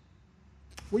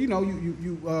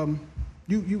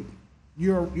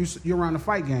 You're around the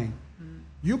fight game. Mm-hmm.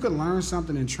 You could learn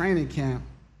something in training camp.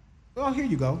 Well, here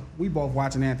you go. We both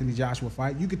watching Anthony Joshua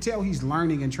fight. You could tell he's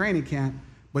learning in training camp,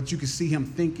 but you could see him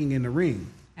thinking in the ring.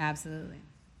 Absolutely.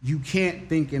 You can't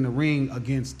think in the ring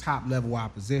against top-level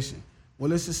opposition.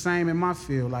 Well, it's the same in my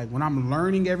field. Like, when I'm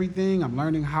learning everything, I'm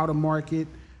learning how to market,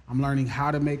 I'm learning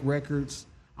how to make records,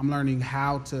 I'm learning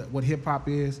what hip-hop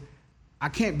is. I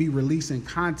can't be releasing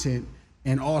content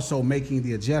and also making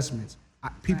the adjustments.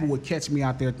 People would catch me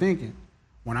out there thinking,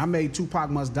 when I made Tupac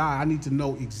Must Die, I need to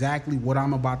know exactly what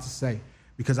I'm about to say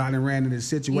because I done ran into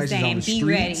situations on the streets. Be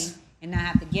ready and not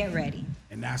have to get ready.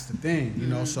 And that's the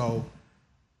thing, so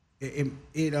it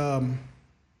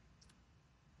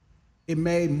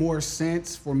made more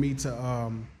sense for me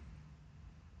to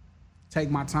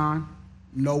take my time,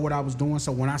 know what I was doing.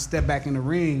 So when I step back in the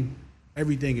ring,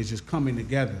 everything is just coming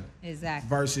together. Exactly.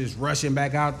 Versus rushing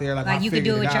back out there like you could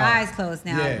do it with your eyes closed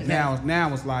now. Yeah,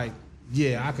 now it's like,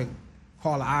 I could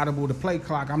call an audible, the play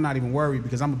clock. I'm not even worried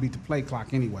because I'm gonna beat the play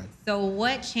clock anyway. So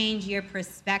what changed your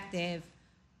perspective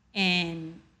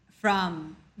and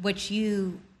from what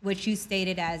you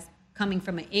stated as coming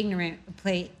from an ignorant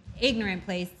place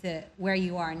to where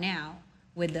you are now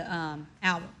with the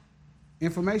album?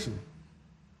 Information.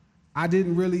 I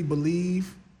didn't really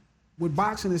believe. With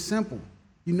boxing, it's simple.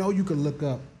 You can look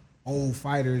up old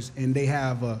fighters and they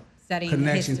have a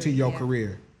connection to your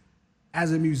career.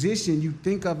 As a musician, you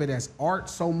think of it as art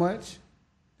so much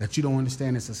that you don't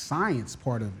understand it's a science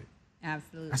part of it.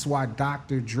 Absolutely. That's why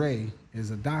Dr. Dre is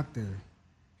a doctor.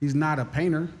 He's not a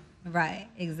painter. Right,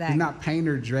 exactly. He's not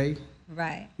Painter Dre.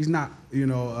 Right. He's not,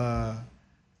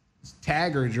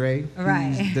 Tagger Dre.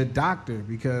 Right. He's the doctor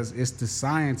because it's the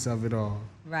science of it all.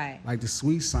 Right. Like the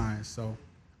sweet science. So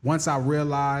once I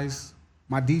realized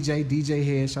my DJ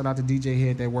Head, shout out to DJ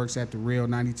Head that works at the Real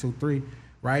 92.3,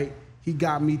 right? He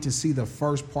got me to see the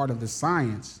first part of the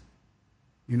science.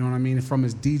 You know what I mean? And from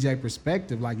his DJ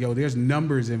perspective, like, yo, there's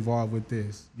numbers involved with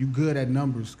this. You good at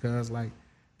numbers, cuz, like,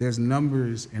 there's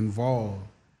numbers involved.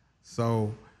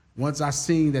 So once I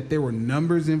seen that there were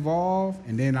numbers involved,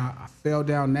 and then I fell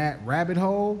down that rabbit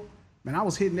hole, man, I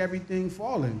was hitting everything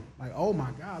falling. Like, oh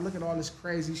my God, look at all this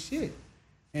crazy shit.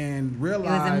 And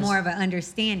realized it was more of an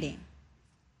understanding.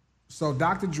 So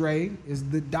Dr. Dre is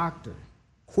the doctor.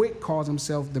 Quick calls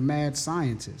himself the mad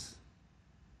scientist.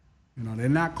 You know, they're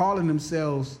not calling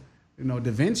themselves, Da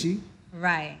Vinci.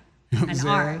 Right. You know what I'm An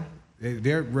saying? art.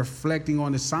 They're reflecting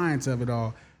on the science of it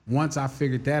all. Once I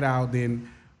figured that out, then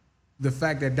the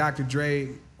fact that Dr. Dre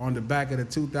on the back of the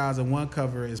 2001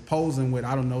 cover is posing with,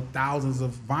 thousands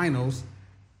of vinyls,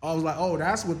 I was like, oh,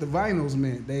 that's what the vinyls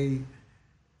meant.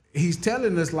 He's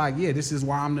telling us like, yeah, this is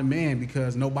why I'm the man,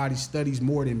 because nobody studies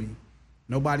more than me.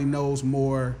 Nobody knows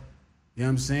more, you know what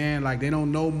I'm saying? Like, they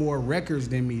don't know more records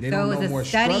than me. They don't know more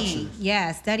structures.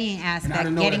 Yeah, studying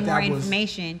aspect, getting more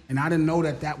information. And I didn't know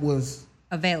that was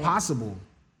available. Possible.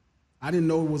 I didn't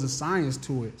know it was a science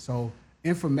to it. So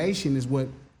information is what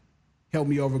helped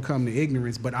me overcome the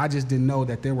ignorance, but I just didn't know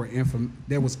that there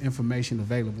was information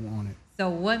available on it. So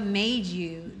what made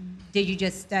you, did you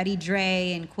just study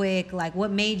Dre and Quick? Like, what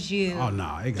made you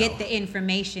get the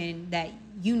information that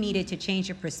you needed to change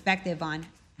your perspective on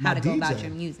how to go about your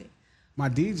music? My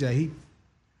DJ,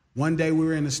 one day we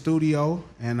were in the studio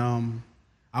and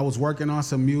I was working on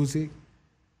some music,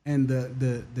 and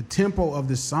the tempo of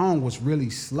the song was really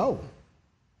slow.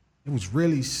 It was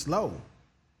really slow.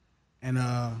 And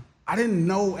I didn't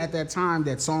know at that time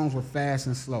that songs were fast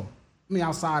and slow. I mean,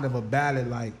 outside of a ballad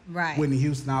like Whitney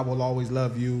Houston, I Will Always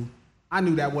Love You, I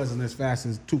knew that wasn't as fast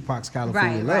as Tupac's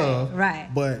California Love. Right.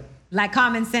 But like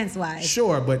common sense wise.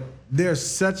 Sure, but there's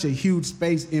such a huge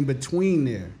space in between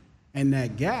there and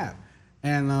that gap.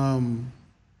 And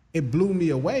it blew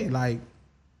me away. Like,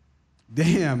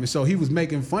 damn. And so he was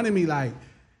making fun of me, like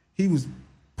he was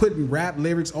putting rap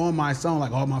lyrics on my song,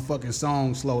 like all my fucking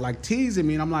songs slow, like teasing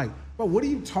me. And I'm like, bro, what are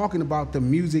you talking about? The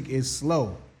music is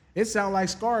slow. It sounds like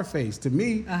Scarface to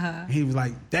me. He was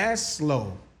like, that's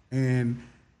slow. And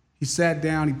he sat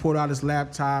down, he pulled out his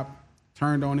laptop,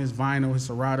 turned on his vinyl, his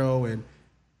Serato, and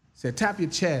said, tap your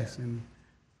chest.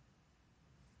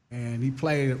 And he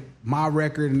played my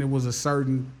record, and it was a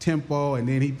certain tempo. And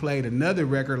then he played another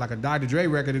record, like a Dr. Dre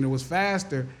record, and it was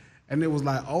faster. And it was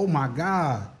like, oh my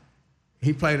God.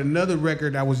 He played another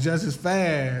record that was just as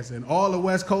fast, and all the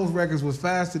West Coast records was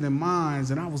faster than mine.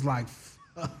 And I was like,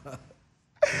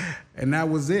 and that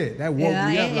was it. That woke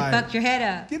me up. It like, fucked your head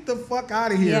up. Get the fuck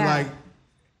out of here. Yeah. Like,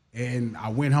 and I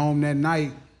went home that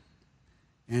night,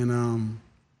 and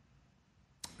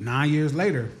 9 years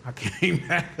later, I came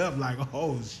back up like,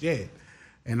 oh shit.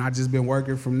 And I just been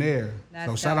working from there.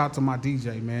 So shout out to my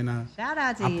DJ, man. Shout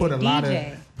out to I you, put a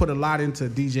DJ. put a lot into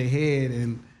DJ Head,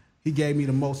 and he gave me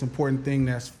the most important thing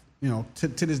that's, to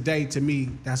this day, to me,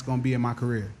 that's gonna be in my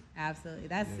career. Absolutely,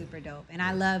 that's super dope. And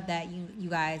I love that you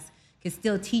guys can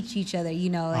still teach each other,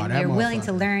 and that you're willing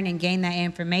to learn and gain that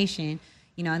information,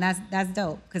 and that's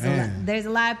dope. Because there's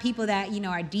a lot of people that,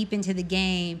 are deep into the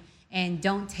game and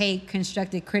don't take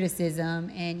constructive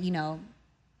criticism and,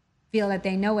 feel that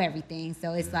they know everything.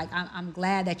 So it's like, I'm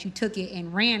glad that you took it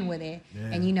and ran with it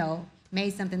and,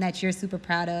 made something that you're super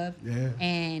proud of. Yeah.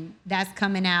 And that's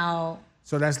coming out.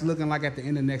 So that's looking like at the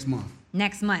end of next month.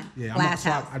 Next month. Yeah. Glass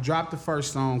House. I dropped the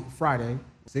first song Friday,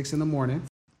 6 a.m.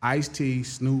 Ice-T,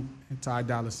 Snoop, and Ty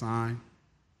Dolla $ign.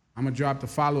 I'm going to drop the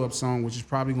follow-up song, which is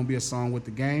probably going to be a song with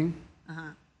The Game.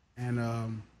 And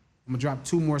I'm going to drop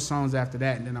 2 more songs after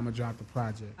that, and then I'm going to drop the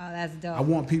project. Oh, that's dope. I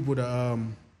want people to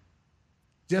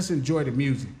just enjoy the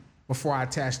music before I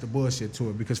attach the bullshit to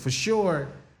it, because for sure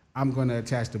I'm going to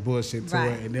attach the bullshit to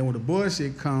it. And then when the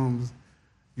bullshit comes,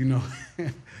 people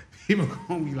are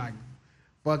going to be like,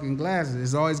 fucking Glasses.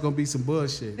 There's always going to be some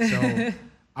bullshit. So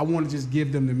I want to just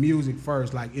give them the music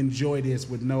first, like enjoy this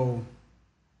with no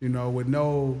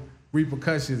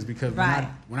repercussions, because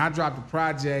when I drop the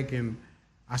project and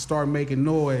I start making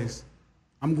noise,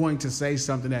 I'm going to say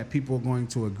something that people are going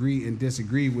to agree and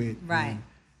disagree with. Right. And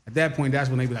at that point, that's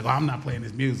when they be like, oh, I'm not playing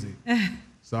this music.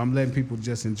 So I'm letting people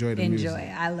just enjoy the music. Enjoy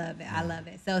it. I love it. I love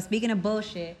it. So speaking of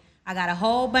bullshit, I got a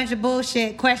whole bunch of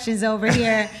bullshit questions over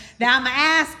here that I'm going to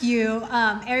ask you.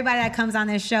 Everybody that comes on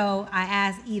this show, I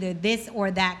ask either this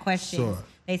or that question. Sure.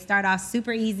 They start off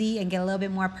super easy and get a little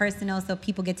bit more personal so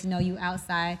people get to know you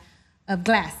outside of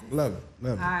Glasses. Love it.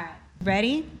 Love it. All right.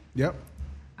 Ready? Yep.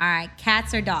 All right.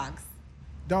 Cats or dogs?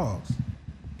 Dogs.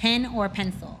 Pen or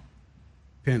pencil?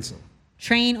 Pencil.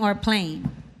 Train or plane?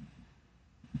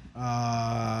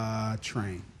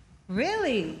 Train.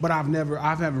 Really? But I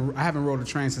haven't rode a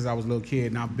train since I was a little kid,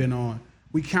 and I've been on,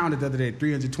 we counted the other day,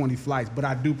 320 flights, but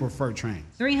I do prefer trains.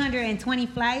 320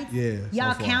 flights? Yeah.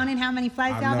 Y'all counting how many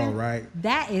flights y'all been? I know, right?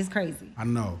 That is crazy. I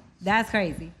know. That's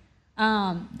crazy.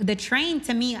 The train,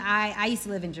 to me, I used to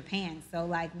live in Japan, so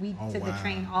like we took the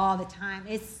train all the time.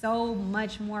 It's so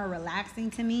much more relaxing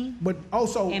to me. But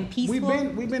also, and peaceful.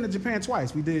 we've been to Japan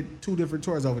twice. We did 2 different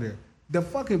tours over there. The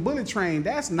fucking bullet train,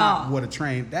 that's not what a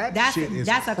train, that's shit is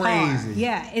that's crazy. A car.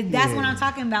 Yeah, that's what I'm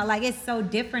talking about. Like, it's so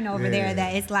different over there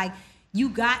that it's like, you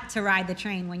got to ride the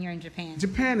train when you're in Japan.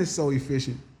 Japan is so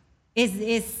efficient.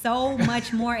 It's so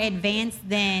much more advanced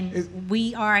than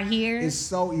we are here. It's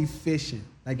so efficient.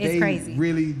 Like, it's they crazy.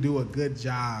 Really do a good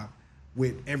job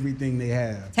with everything they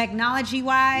have.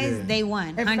 Technology-wise, they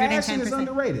won. And 110%. fashion is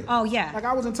underrated. Oh, yeah. Like,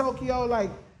 I was in Tokyo, like,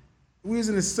 we was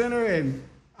in the center, and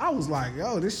I was like,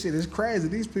 yo, this shit is crazy.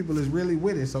 These people is really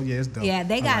with it. So, yeah, it's dope. Yeah,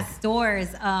 they got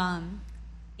stores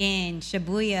in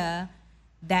Shibuya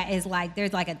that is like,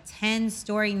 there's like a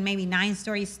 10-story, maybe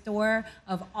 9-story store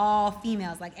of all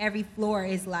females. Like, every floor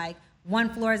is like, one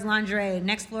floor is lingerie,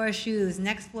 next floor is shoes,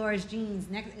 next floor is jeans,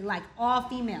 like all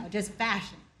female, just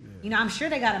fashion. Yeah. You know, I'm sure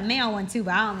they got a male one too,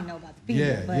 but I only know about the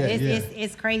female.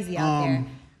 It's crazy out there.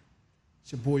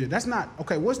 Shibuya. That's not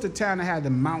okay. What's the town that had the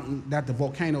mountain that the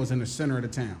volcano is in the center of the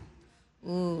town?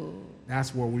 Ooh.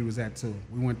 That's where we was at too.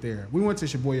 We went there. We went to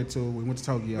Shibuya too. We went to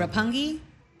Tokyo. Roppongi?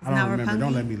 I don't remember.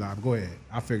 Don't let me lie. Go ahead.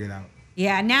 I'll figure it out.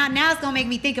 Yeah. Now it's gonna make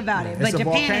me think about it. But it's Japan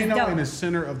a volcano is dope. in the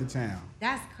center of the town.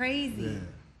 That's crazy. Yeah.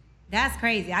 That's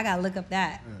crazy. I gotta look up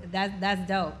that. Yeah. That's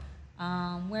dope.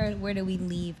 Where do we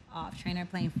leave off? Trainer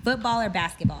playing football or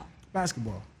basketball?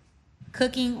 Basketball.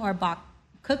 Cooking or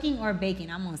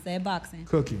baking? I'm gonna say boxing.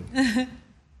 Cooking.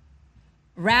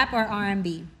 Rap or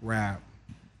R&B? Rap.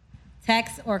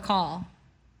 Text or call?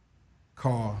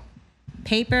 Call.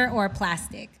 Paper or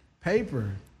plastic?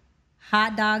 Paper.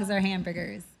 Hot dogs or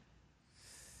hamburgers?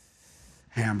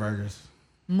 Hamburgers.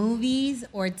 Movies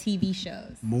or TV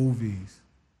shows? Movies.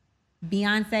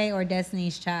 Beyonce or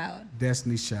Destiny's Child?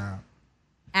 Destiny's Child.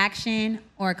 Action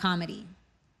or comedy?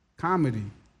 Comedy.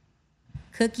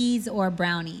 Cookies or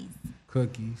brownies?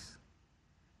 Cookies.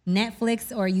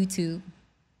 Netflix or YouTube?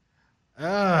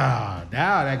 Now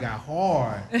that got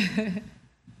hard.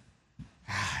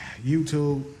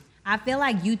 YouTube. I feel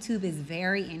like YouTube is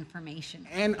very informational.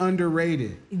 And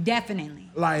underrated. Definitely.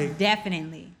 Like,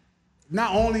 definitely.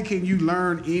 Not only can you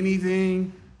learn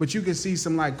anything, but you can see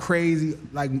some like crazy,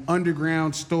 like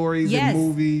underground stories and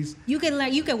movies. You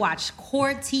could watch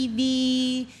court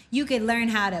TV. You could learn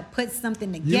how to put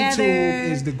something together. YouTube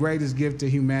is the greatest gift to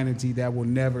humanity that will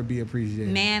never be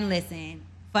appreciated. Man, listen.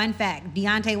 Fun fact: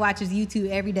 Deontay watches YouTube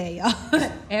every day, y'all.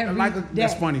 Every day.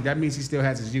 That's funny. That means he still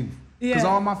has his youth. Because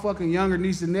all my fucking younger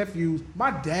nieces and nephews, my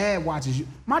dad watches you.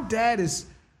 My dad is,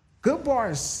 Good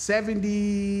Bar is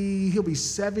 70. He'll be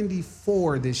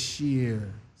 74 this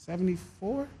year.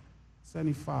 74?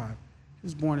 75. He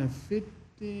was born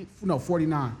in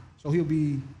 49. So he'll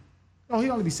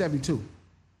only be 72. He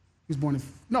was born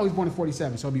in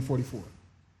 47, so he'll be 44.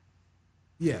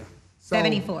 Yeah. So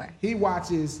 74. He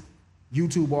watches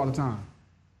YouTube all the time.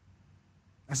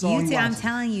 That's all he watches. I'm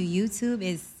telling you, YouTube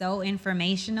is so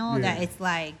informational that it's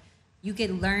like you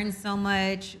could learn so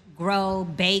much, grow,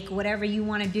 bake, whatever you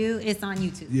want to do, it's on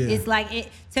YouTube. Yeah. It's like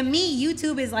to me,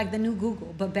 YouTube is like the new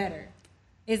Google, but better.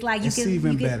 It's like it's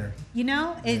even better. You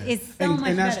know, it's so much better.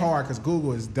 And that's hard because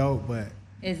Google is dope, but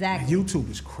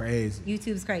YouTube is crazy.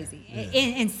 YouTube's crazy. Yeah.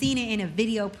 And seeing it in a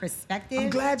video perspective. I'm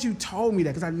glad you told me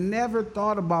that because I never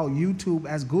thought about YouTube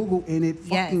as Google, and it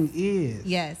fucking is.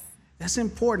 Yes. That's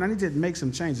important. I need to make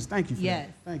some changes. Thank you for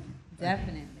that. Thank you.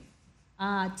 Definitely.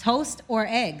 Toast or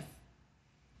eggs?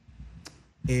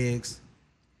 Eggs.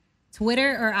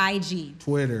 Twitter or IG?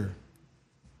 Twitter.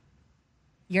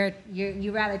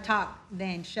 You rather talk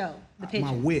than show the picture.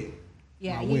 My wit.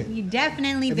 Yeah, you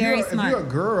definitely very smart. If you're a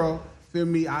girl, feel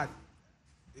me,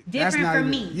 different from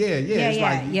me.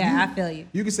 Yeah, I feel you.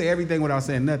 You can say everything without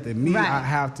saying nothing. Me, I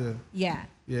have to. Yeah.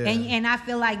 And I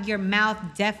feel like your mouth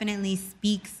definitely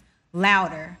speaks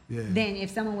louder than if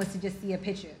someone was to just see a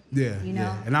picture. You know?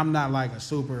 Yeah. And I'm not like a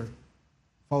super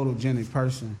photogenic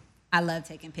person. I love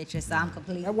taking pictures, so I'm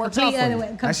complete. That works out for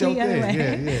you. That's your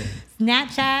thing. Yeah.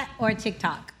 Snapchat or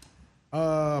TikTok?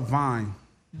 Vine.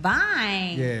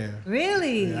 Vine? Yeah.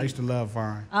 Really? Yeah, I used to love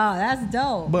Vine. Oh, that's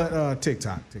dope. But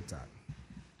TikTok.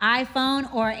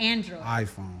 iPhone or Android?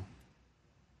 iPhone.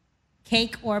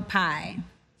 Cake or pie?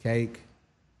 Cake.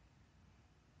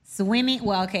 Swimming?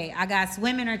 Well, okay, I got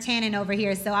swimming or tanning over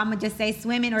here, so I'm going to just say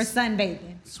swimming or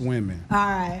sunbathing. Swimming. All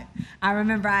right. I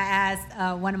remember I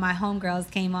asked one of my homegirls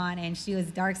came on, and she was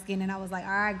dark-skinned, and I was like, all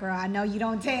right, girl, I know you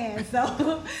don't tan,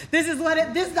 so this is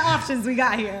the options we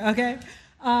got here, okay?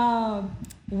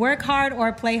 Work hard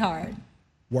or play hard?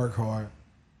 Work hard.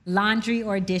 Laundry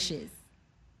or dishes?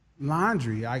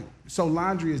 Laundry. So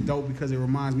laundry is dope because it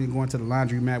reminds me of going to the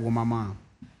laundromat with my mom.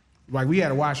 Like, we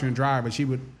had a washer and dryer, but she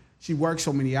worked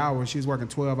so many hours. She was working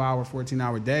 12-hour,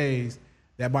 14-hour days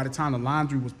that by the time the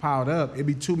laundry was piled up, it'd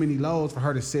be too many loads for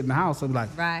her to sit in the house. So I'd be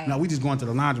like, right. no, we just going to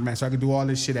the laundromat so I could do all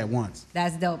this shit at once.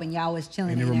 That's dope. And y'all was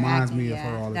chilling and and it reminds me yeah,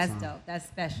 of her all the that's time. That's dope. That's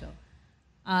special.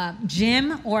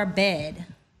 Gym or bed?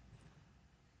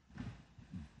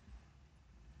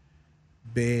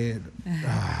 Bed.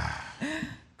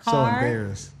 Car, so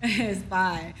embarrassed. It's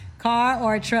fine. Car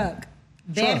or truck?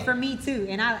 Bed Truck. for me too.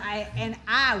 And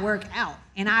I work out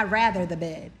and I rather the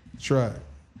bed. Truck.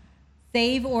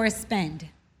 Save or spend?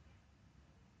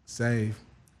 Save.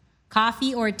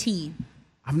 Coffee or tea?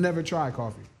 I've never tried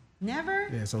coffee. Never?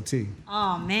 Yeah, so tea.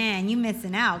 Oh man, you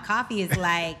missing out. Coffee is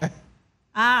like,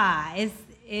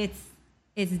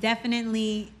 it's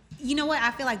definitely, you know what?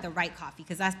 I feel like the right coffee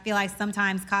because I feel like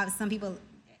sometimes some people,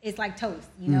 it's like toast.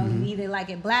 You know, you either like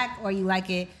it black or you like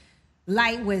it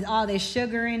light with all this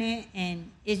sugar in it, and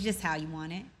it's just how you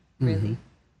want it, really.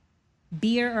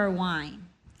 Beer or wine?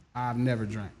 I've never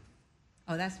drank.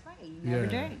 Oh, that's right. You never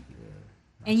drank.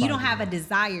 Yeah. And you don't have a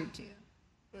desire to.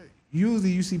 Usually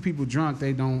you see people drunk,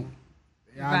 they don't.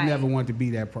 I Right. never want to be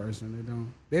that person.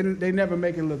 They never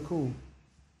make it look cool.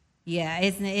 Yeah,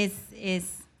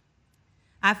 it's.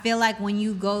 I feel like when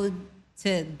you go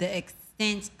to the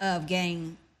extent of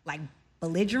getting like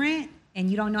belligerent and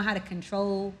you don't know how to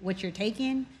control what you're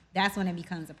taking, that's when it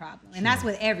becomes a problem. And that's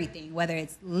with everything, whether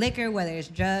it's liquor, whether it's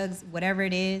drugs, whatever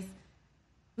it is.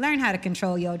 Learn how to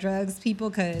control your drugs, people,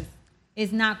 because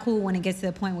it's not cool when it gets to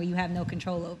the point where you have no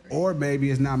control over it. Or maybe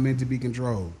it's not meant to be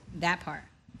controlled. That part.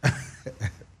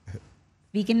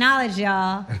 Speaking knowledge,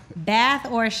 y'all. Bath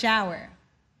or shower?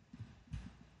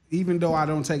 Even though I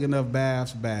don't take enough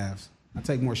baths. I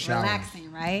take more showers.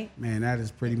 Relaxing, right? Man, that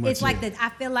is pretty much It's like I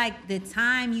feel like the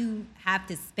time you have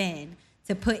to spend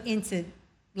to put into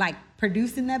like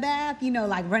producing the bath, you know,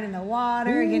 like running the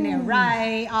water, getting it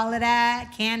right, all of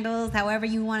that, candles, however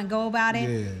you want to go about it.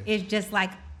 Yeah. It's just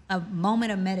like a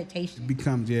moment of meditation. It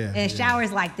becomes, And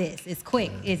showers like this. It's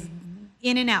quick. Yeah. It's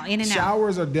in and out, in and out.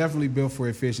 Showers are definitely built for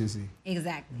efficiency.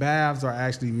 Exactly. Baths are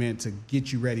actually meant to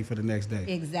get you ready for the next day.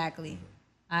 Exactly.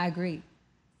 I agree.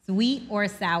 Sweet or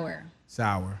sour?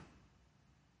 Sour.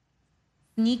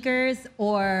 Sneakers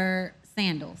or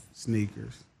sandals?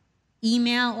 Sneakers.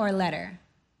 Email or letter?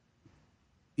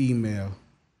 Email.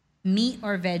 Meat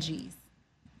or veggies?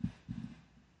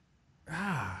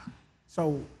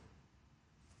 So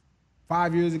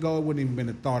 5 years ago, it wouldn't even been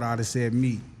a thought. I'd have said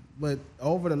meat. But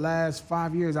over the last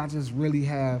 5 years, I just really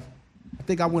have. I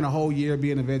think I went a whole year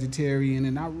being a vegetarian,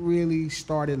 and I really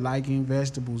started liking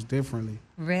vegetables differently.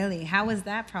 Really? How was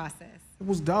that process? It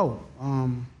was dope.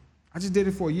 I just did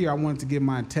it for a year. I wanted to give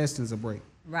my intestines a break.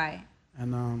 Right.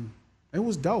 And it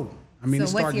was dope. I mean,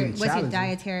 so what's your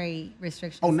dietary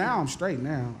restrictions? Oh, now I'm straight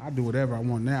now. I do whatever I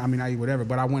want now. I mean, I eat whatever,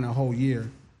 but I went a whole year.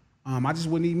 I just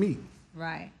wouldn't eat meat.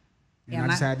 Right. And I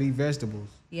just had to eat vegetables.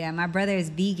 Yeah, my brother is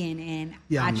vegan, and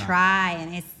I'm try,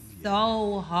 and it's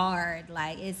so hard.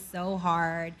 Like, it's so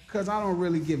hard. Because I don't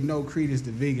really give no credence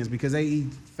to vegans because they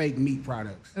eat fake meat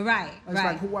products. Right, It's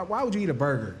like, why would you eat a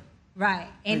burger? Right,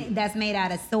 and that's made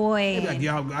out of soy. They be like,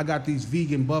 yo, I got these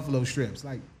vegan buffalo strips.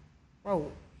 Like,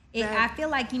 bro. I feel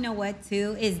like, you know what,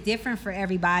 too? It's different for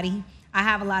everybody. I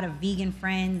have a lot of vegan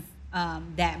friends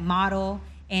that model,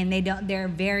 and they're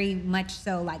very much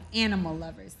so like animal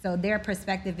lovers. So their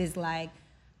perspective is like,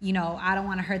 you know, I don't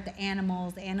want to hurt the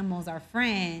animals. The animals are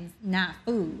friends, not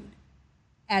food.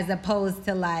 As opposed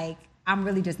to like, I'm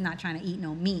really just not trying to eat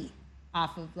no meat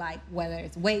off of like, whether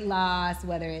it's weight loss,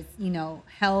 whether it's, you know,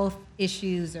 health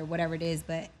issues or whatever it is.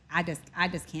 But I just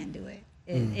can't do it.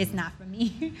 It's not for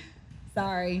me.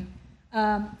 Sorry.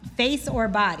 Face or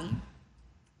body?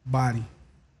 Body.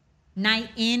 Night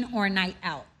in or night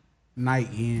out? Night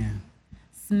in.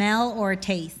 Smell or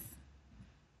taste?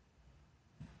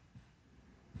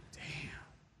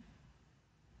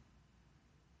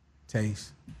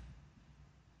 Taste.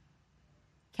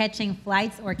 Catching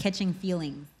flights or catching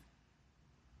feelings?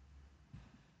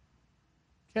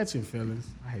 Catching feelings.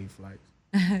 I hate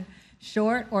flights.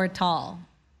 Short or tall?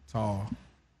 Tall.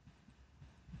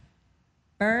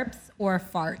 Burps or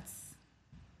farts?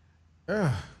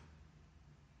 Ugh.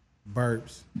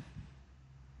 Burps.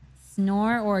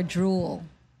 Snore or drool?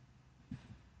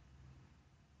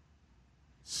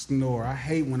 Snore. I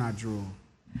hate when I drool.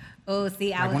 Oh,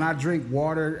 see, when I drink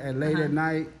water at late at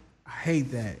night, I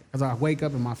hate that because I wake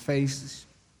up and my face.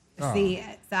 See,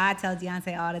 so I tell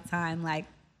Deontay all the time, like,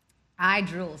 I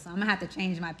drool, so I'm gonna have to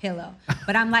change my pillow.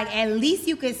 But I'm like, at least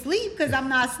you could sleep because I'm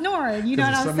not snoring. You know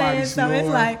what I'm saying? So it's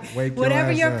like,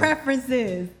 whatever your preference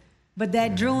is. But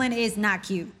that drooling is not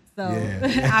cute. So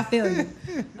I feel you.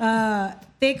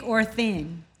 Thick or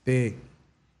thin? Thick.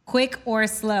 Quick or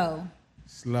slow?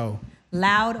 Slow.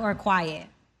 Loud or quiet?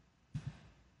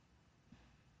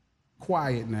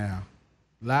 Quiet now.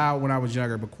 Loud when I was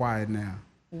younger, but quiet now.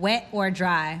 Wet or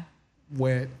dry?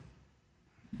 Wet.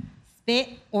 Spit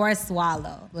or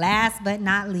swallow? Last but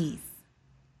not least.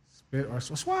 Spit or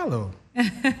swallow.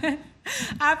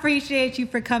 I appreciate you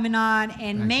for coming on,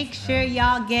 and make sure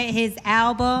y'all get his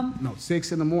album. No,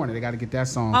 6 in the morning. They got to get that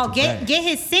song. Oh, get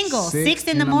his single, 6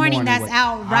 in the morning. That's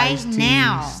out right Ice-T,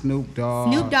 now. Snoop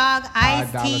Dogg,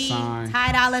 Ice-T,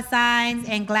 Ty Dolla Signs,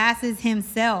 and Glasses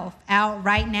himself out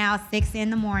right now, 6 in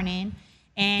the morning.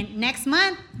 And next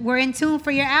month, we're in tune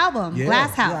for your album,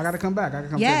 Glass House. Yeah, I got to come back. I got to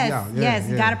come check it out. Yes,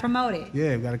 you got to promote it.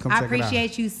 Yeah, we got to come check it out. I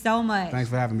appreciate you so much. Thanks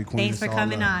for having me, Queen. Thanks for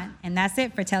coming on. And that's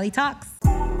it for Telli Talks.